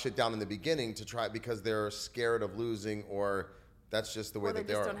people lock shit down in the beginning to try because they're scared of losing, or that's just the way that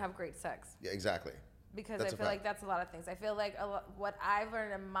they are. Or they just don't have great sex. Yeah, exactly. Because I feel like that's a lot of things. I feel like what I've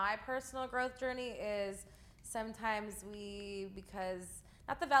learned in my personal growth journey is sometimes because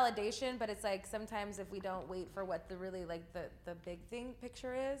not the validation, but it's like sometimes if we don't wait for what the really like the big thing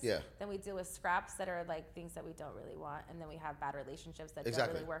picture is, then we deal with scraps that are like things that we don't really want, and then we have bad relationships that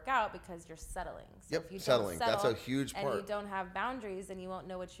don't really work out because you're settling. So if you settling. Don't settle, that's a huge part. And you don't have boundaries, then you won't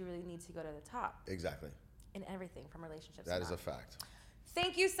know what you really need to go to the top. Exactly. In everything from relationships. That is a fact.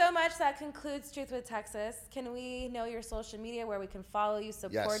 Thank you so much. That concludes Truth with Texas. Can we know your social media where we can follow you,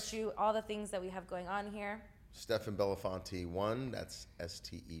 support you, all the things that we have going on here? Stephen Belafonte 1, that's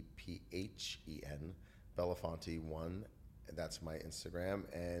STEPHEN, Belafonte 1, that's my Instagram,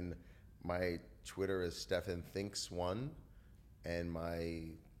 and my Twitter is Stephen Thinks 1, and my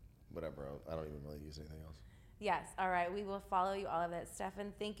whatever, I don't even really use anything else. Yes, all right, we will follow you, all of it.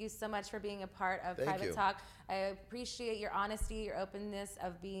 Stephen, thank you so much for being a part of Private Talk. I appreciate your honesty, your openness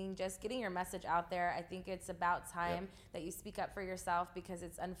of getting your message out there. I think it's about time that you speak up for yourself, because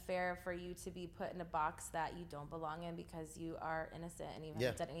it's unfair for you to be put in a box that you don't belong in because you are innocent and you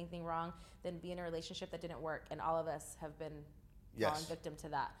haven't done anything wrong, than be in a relationship that didn't work. And all of us have been fallen victim to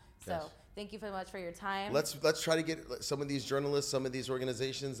that. So thank you so much for your time. Let's try to get some of these journalists, some of these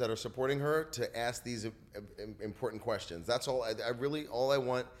organizations that are supporting her to ask these important questions. That's all. All I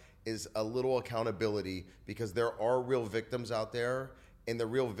want is a little accountability, because there are real victims out there, and the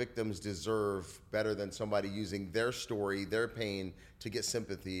real victims deserve better than somebody using their story, their pain, to get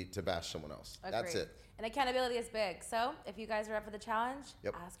sympathy to bash someone else. Agreed. That's it. And accountability is big. So if you guys are up for the challenge,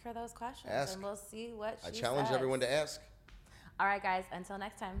 ask her those questions, and we'll see what she says. I challenge everyone to ask. All right, guys. Until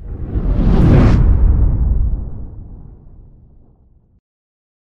next time.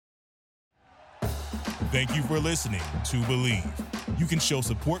 Thank you for listening to Believe. You can show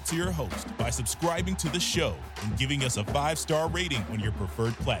support to your host by subscribing to the show and giving us a 5-star rating on your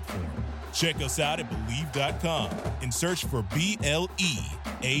preferred platform. Check us out at Believe.com and search for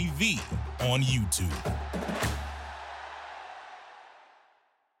BLEAV on YouTube.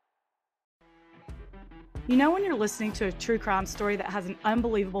 You know when you're listening to a true crime story that has an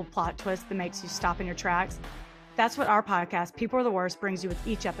unbelievable plot twist that makes you stop in your tracks? That's what our podcast, People Are the Worst, brings you with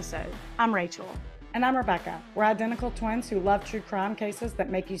each episode. I'm Rachel. And I'm Rebecca. We're identical twins who love true crime cases that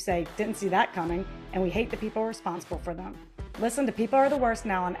make you say, didn't see that coming, and we hate the people responsible for them. Listen to People Are the Worst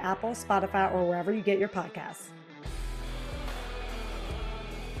now on Apple, Spotify, or wherever you get your podcasts.